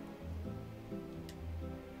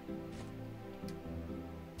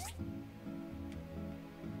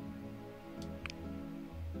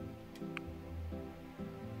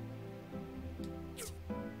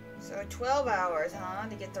 So 12 hours, huh,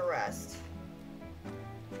 to get the rest.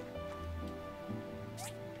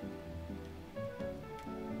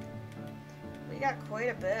 We got quite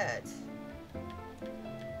a bit.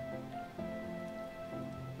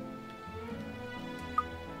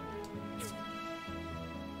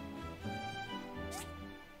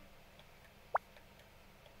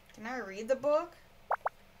 Can I read the book?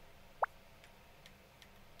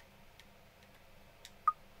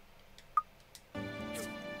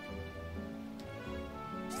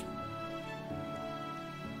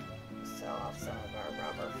 Sell off some of our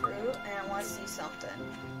rubber fruit, and I want to see something.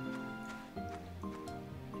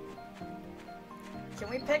 Can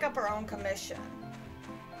we pick up our own commission?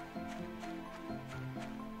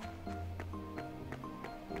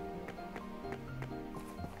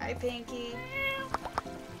 Hi, Pinky.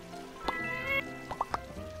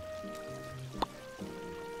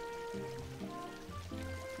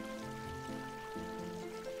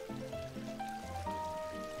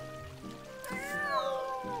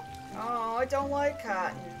 Oh, I don't like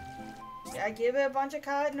cotton. Did I give it a bunch of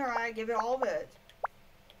cotton or I give it all of it?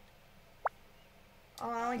 Oh,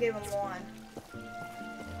 I only gave him one.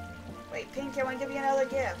 Wait, Pinky, I want to give you another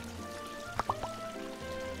gift.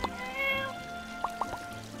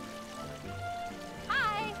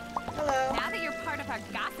 Hi! Hello. Now that you're part of our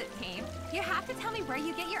gossip team, you have to tell me where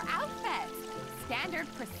you get your outfits. Standard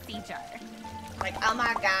procedure. Like, oh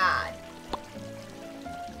my god.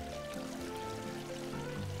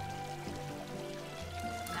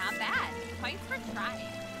 Not bad. Points for trying.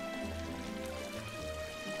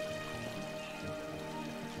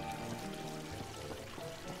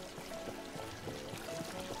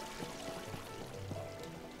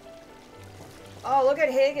 Oh, look at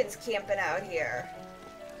Higgins camping out here.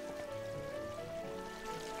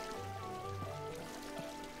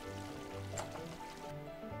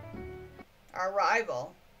 Our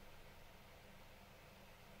rival.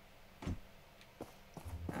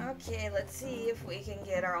 Okay, let's see if we can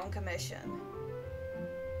get our own commission.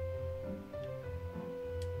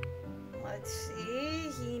 Let's see,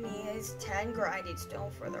 he needs 10 grinding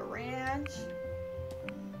stone for the ranch.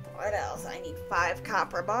 What else? I need 5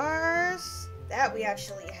 copper bars. That we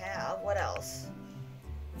actually have. What else?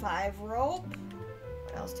 5 rope.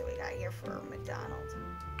 What else do we got here for McDonald's?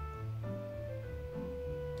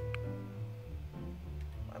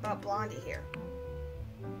 What about Blondie here?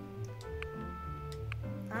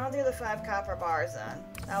 I'll do the 5 copper bars then.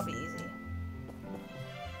 That'll be easy.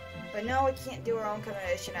 But no, we can't do our own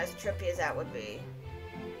commission, as trippy as that would be.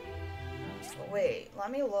 But wait, let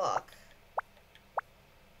me look.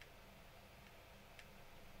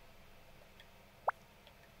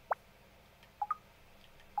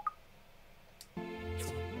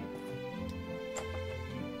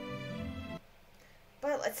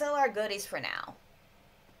 But let's sell our goodies for now.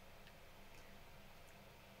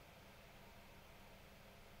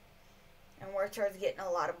 And work towards getting a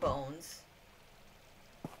lot of bones.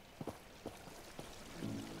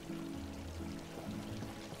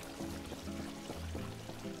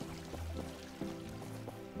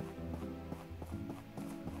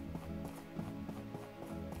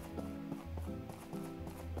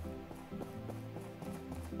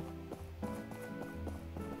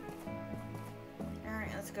 Alright,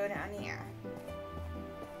 let's go down here.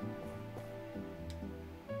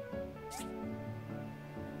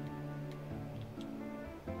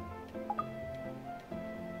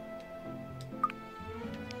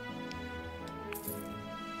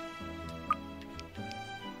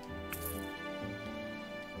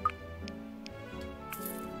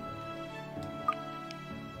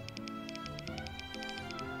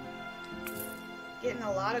 Getting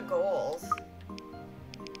a lot of goals.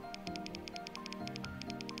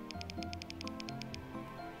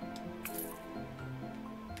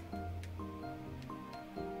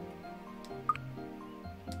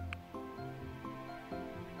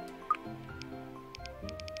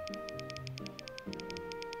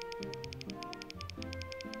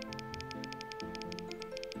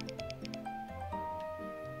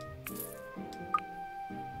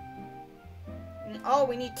 Oh,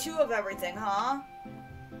 we need 2 of everything, huh?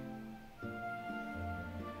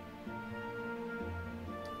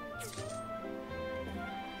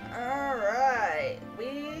 Alright.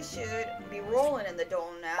 We should be rolling in the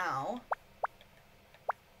dome now.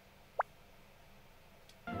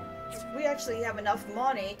 We actually have enough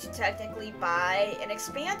money to technically buy an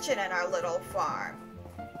expansion in our little farm.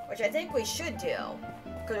 Which I think we should do.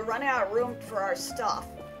 Because we're running out of room for our stuff.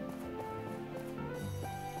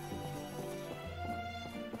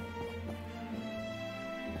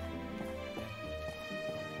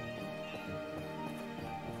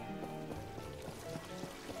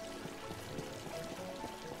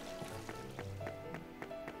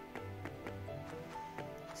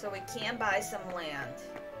 So we can buy some land.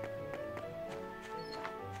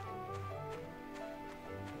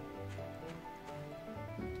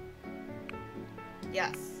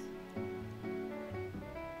 Yes.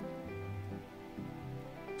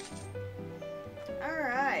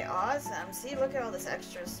 Alright, awesome. See, look at all this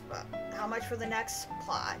extra stuff. How much for the next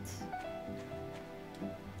plot?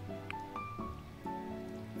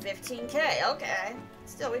 15K, okay.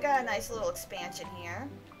 Still, we got a nice little expansion here.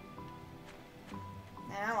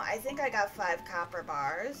 Now, I think I got 5 copper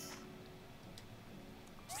bars.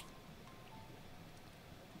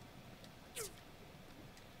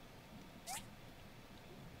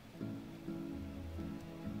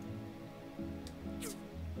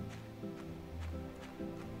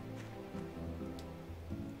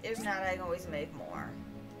 If not, I can always make more.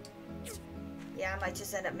 Yeah, I might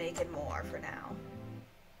just end up making more for now.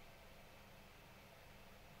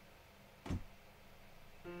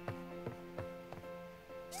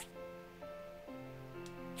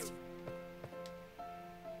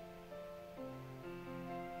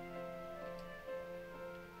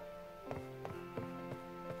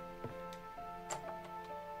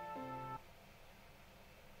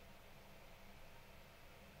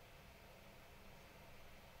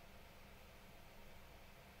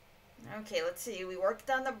 Okay, let's see. We worked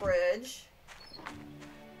on the bridge.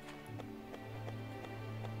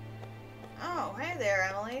 Oh, hey there,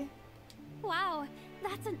 Emily. Wow,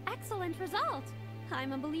 that's an excellent result.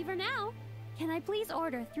 I'm a believer now. Can I please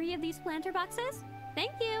order 3 of these planter boxes?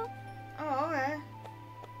 Thank you. Oh, okay.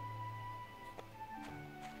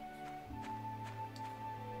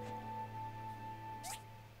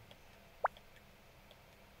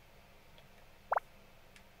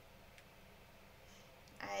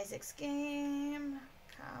 Isaac's game,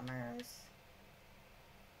 commerce.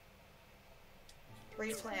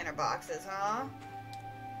 3 planter boxes, huh?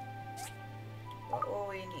 What will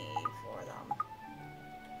we need for them?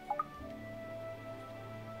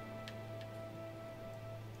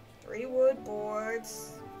 Three wood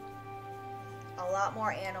boards. A lot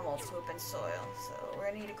more animal poop and soil. So we're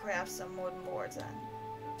gonna need to craft some wooden boards then.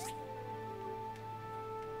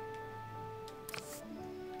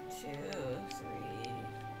 2, 3.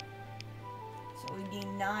 So we need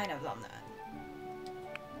 9 of them then.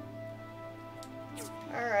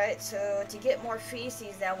 Alright, so to get more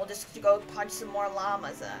feces then, we'll just go punch some more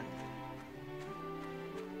llamas then.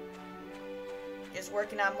 Just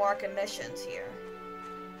working on more commissions here.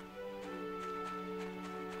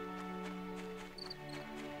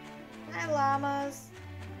 Hi, llamas.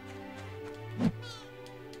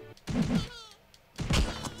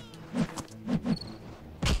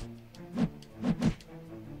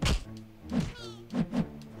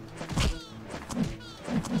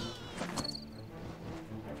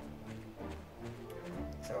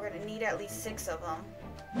 So we're gonna need at least 6 of them.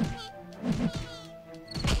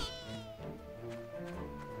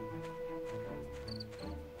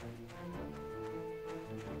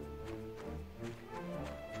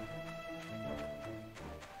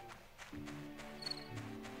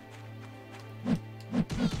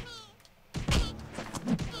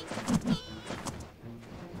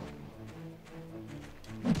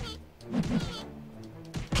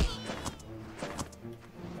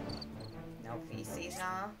 No feces,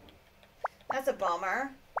 huh? That's a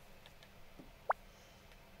bummer.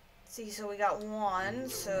 See, so we got 1,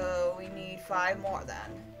 so we need 5 more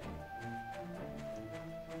then.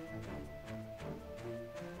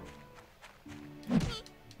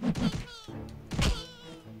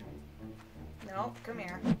 Nope, come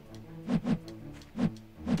here.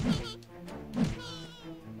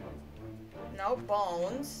 No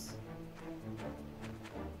bones.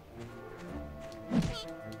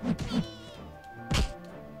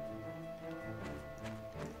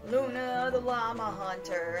 Luna the llama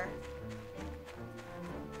hunter.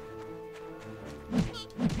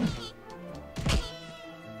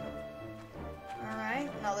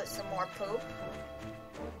 Alright, now there's some more poop.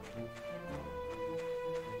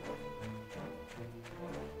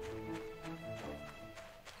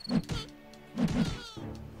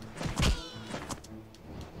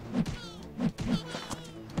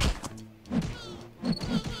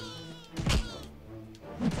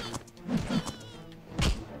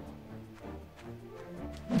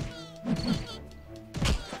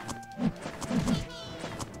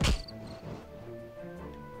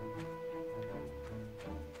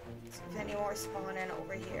 If any more spawn in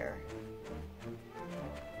over here.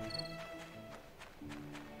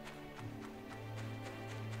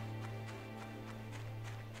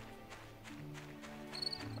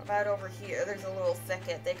 What about over here? There's a little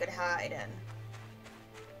thicket they could hide in.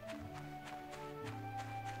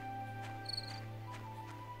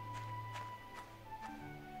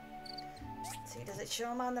 Let's see, does it show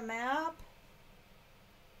them on the map?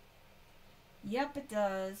 Yep, it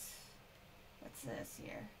does. What's this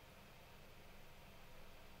here?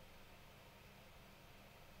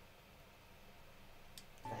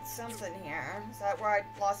 Got something here. Is that where I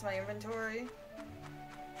lost my inventory?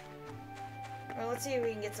 Well, let's see if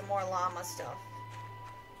we can get some more llama stuff.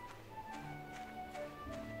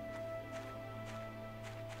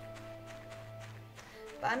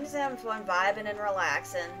 But I'm just having fun vibing and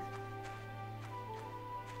relaxing.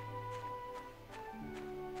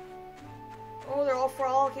 Oh, they're all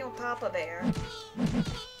frolicking with Papa Bear.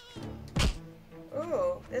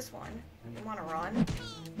 Ooh, this one. You want to run?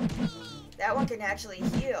 That one can actually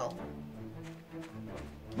heal.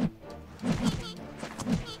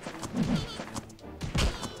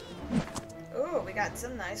 Ooh, we got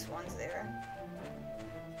some nice ones there.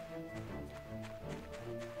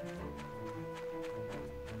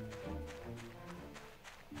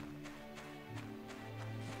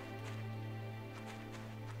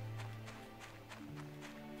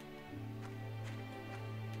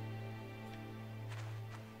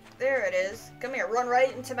 There it is. Come here, run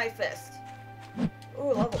right into my fist.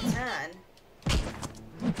 Ooh, level 10.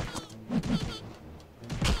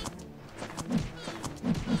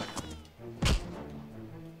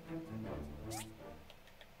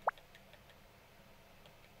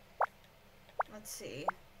 Let's see.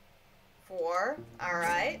 4.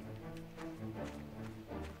 Alright.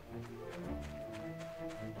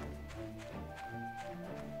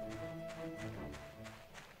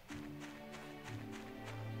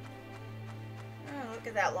 Oh, look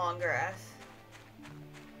at that long grass.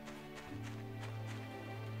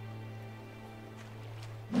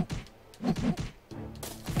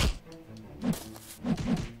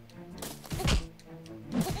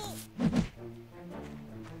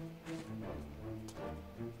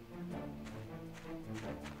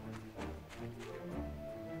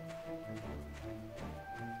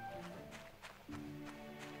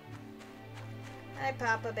 Hi,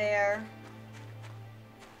 Papa Bear.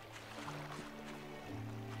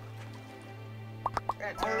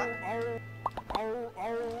 Gonna talk.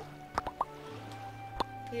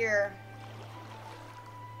 Here.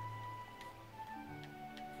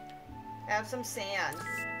 Have some sand.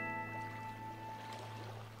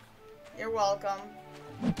 You're welcome.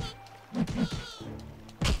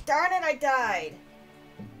 Darn it, I died.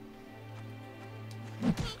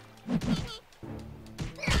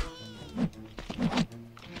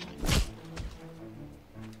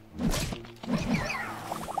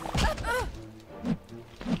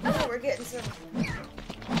 Oh, we're getting some.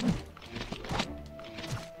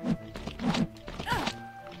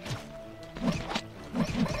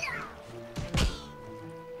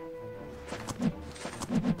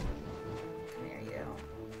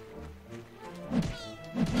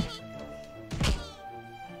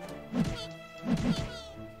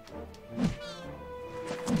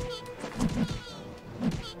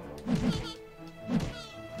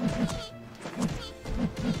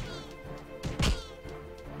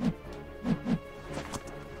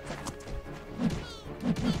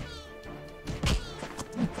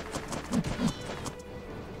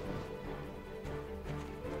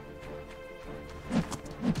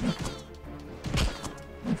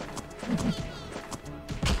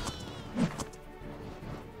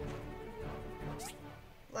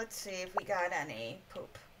 Let's see if we got any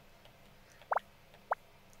poop.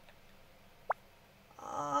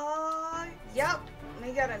 Yep,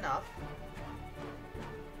 we got enough.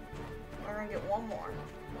 We're gonna get one more.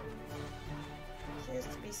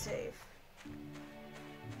 Just to be safe.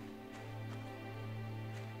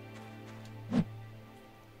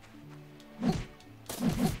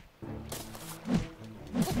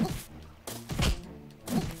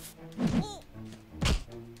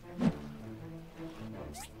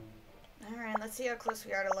 Alright, let's see how close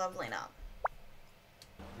we are to leveling up.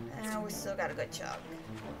 And we still got a good chunk.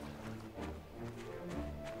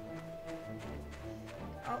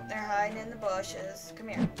 Oh, they're hiding in the bushes. Come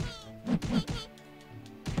here.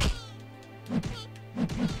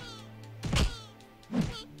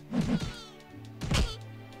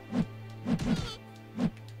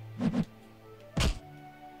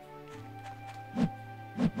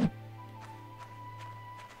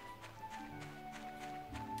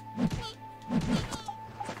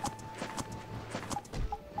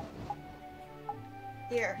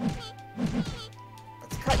 Here.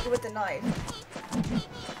 Let's cut you with the knife.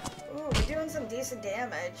 Ooh, we're doing some decent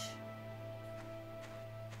damage.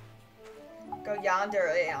 Go yonder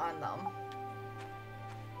on them.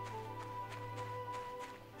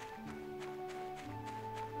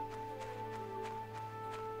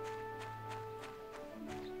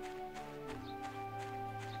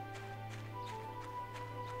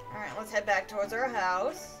 Alright, let's head back towards our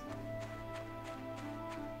house.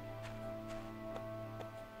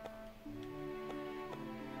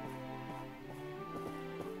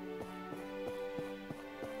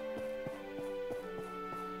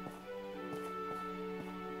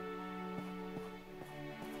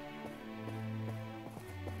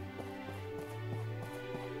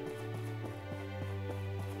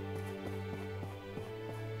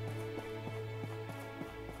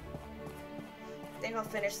 I think I'll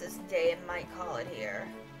finish this day and might call it here.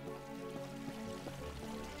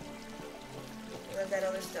 I've got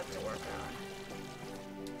other stuff to work on.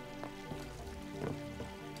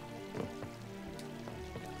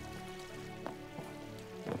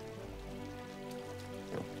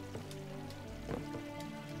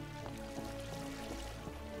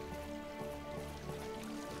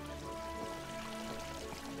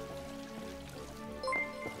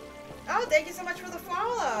 Oh, thank you so much for the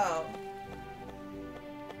follow!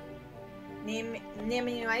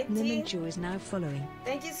 Niminju is now following.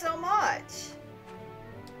 Thank you so much.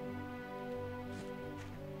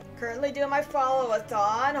 Currently doing my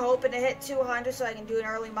follow-a-thon, hoping to hit 200 so I can do an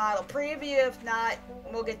early model preview. If not,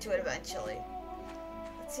 we'll get to it eventually.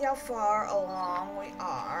 Let's see how far along we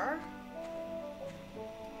are.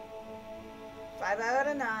 5 out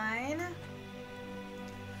of 9.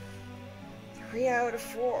 3 out of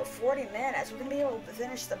 4. 40 minutes. We're going to be able to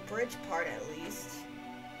finish the bridge part at least,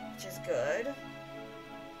 which is good.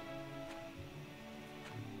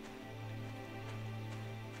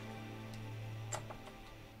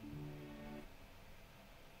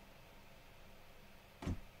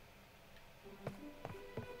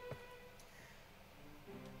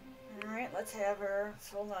 Alright, let's have her.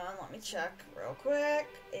 Hold on, let me check real quick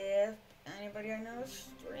if anybody I know is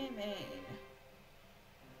streaming.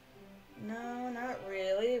 No, not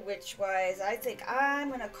really. Which wise, I think I'm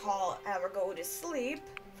gonna have her go to sleep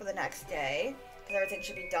for the next day, because everything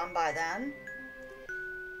should be done by then.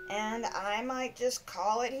 And I might just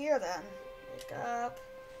call it here then. Wake up.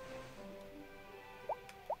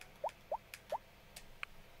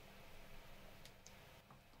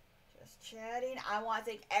 Just chatting. I want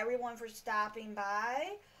to thank everyone for stopping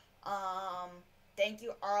by. Thank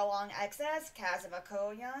you, Arlong XS,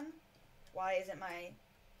 Kazumakoyan. Why isn't my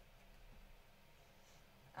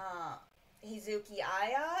Hizuki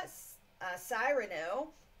Aya, Cyrano,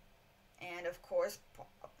 and of course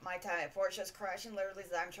my time at Portia's crashing literally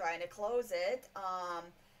as I'm trying to close it.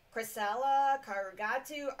 Crisella,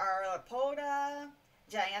 Karugatu, Arlapoda,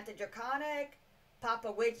 Gianta Draconic,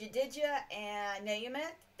 Papa Widja and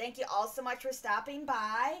Nayumit. Thank you all so much for stopping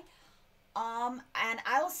by. And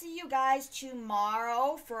I will see you guys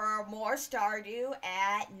tomorrow for more Stardew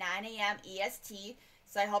at 9 a.m. EST.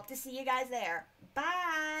 So I hope to see you guys there. Bye!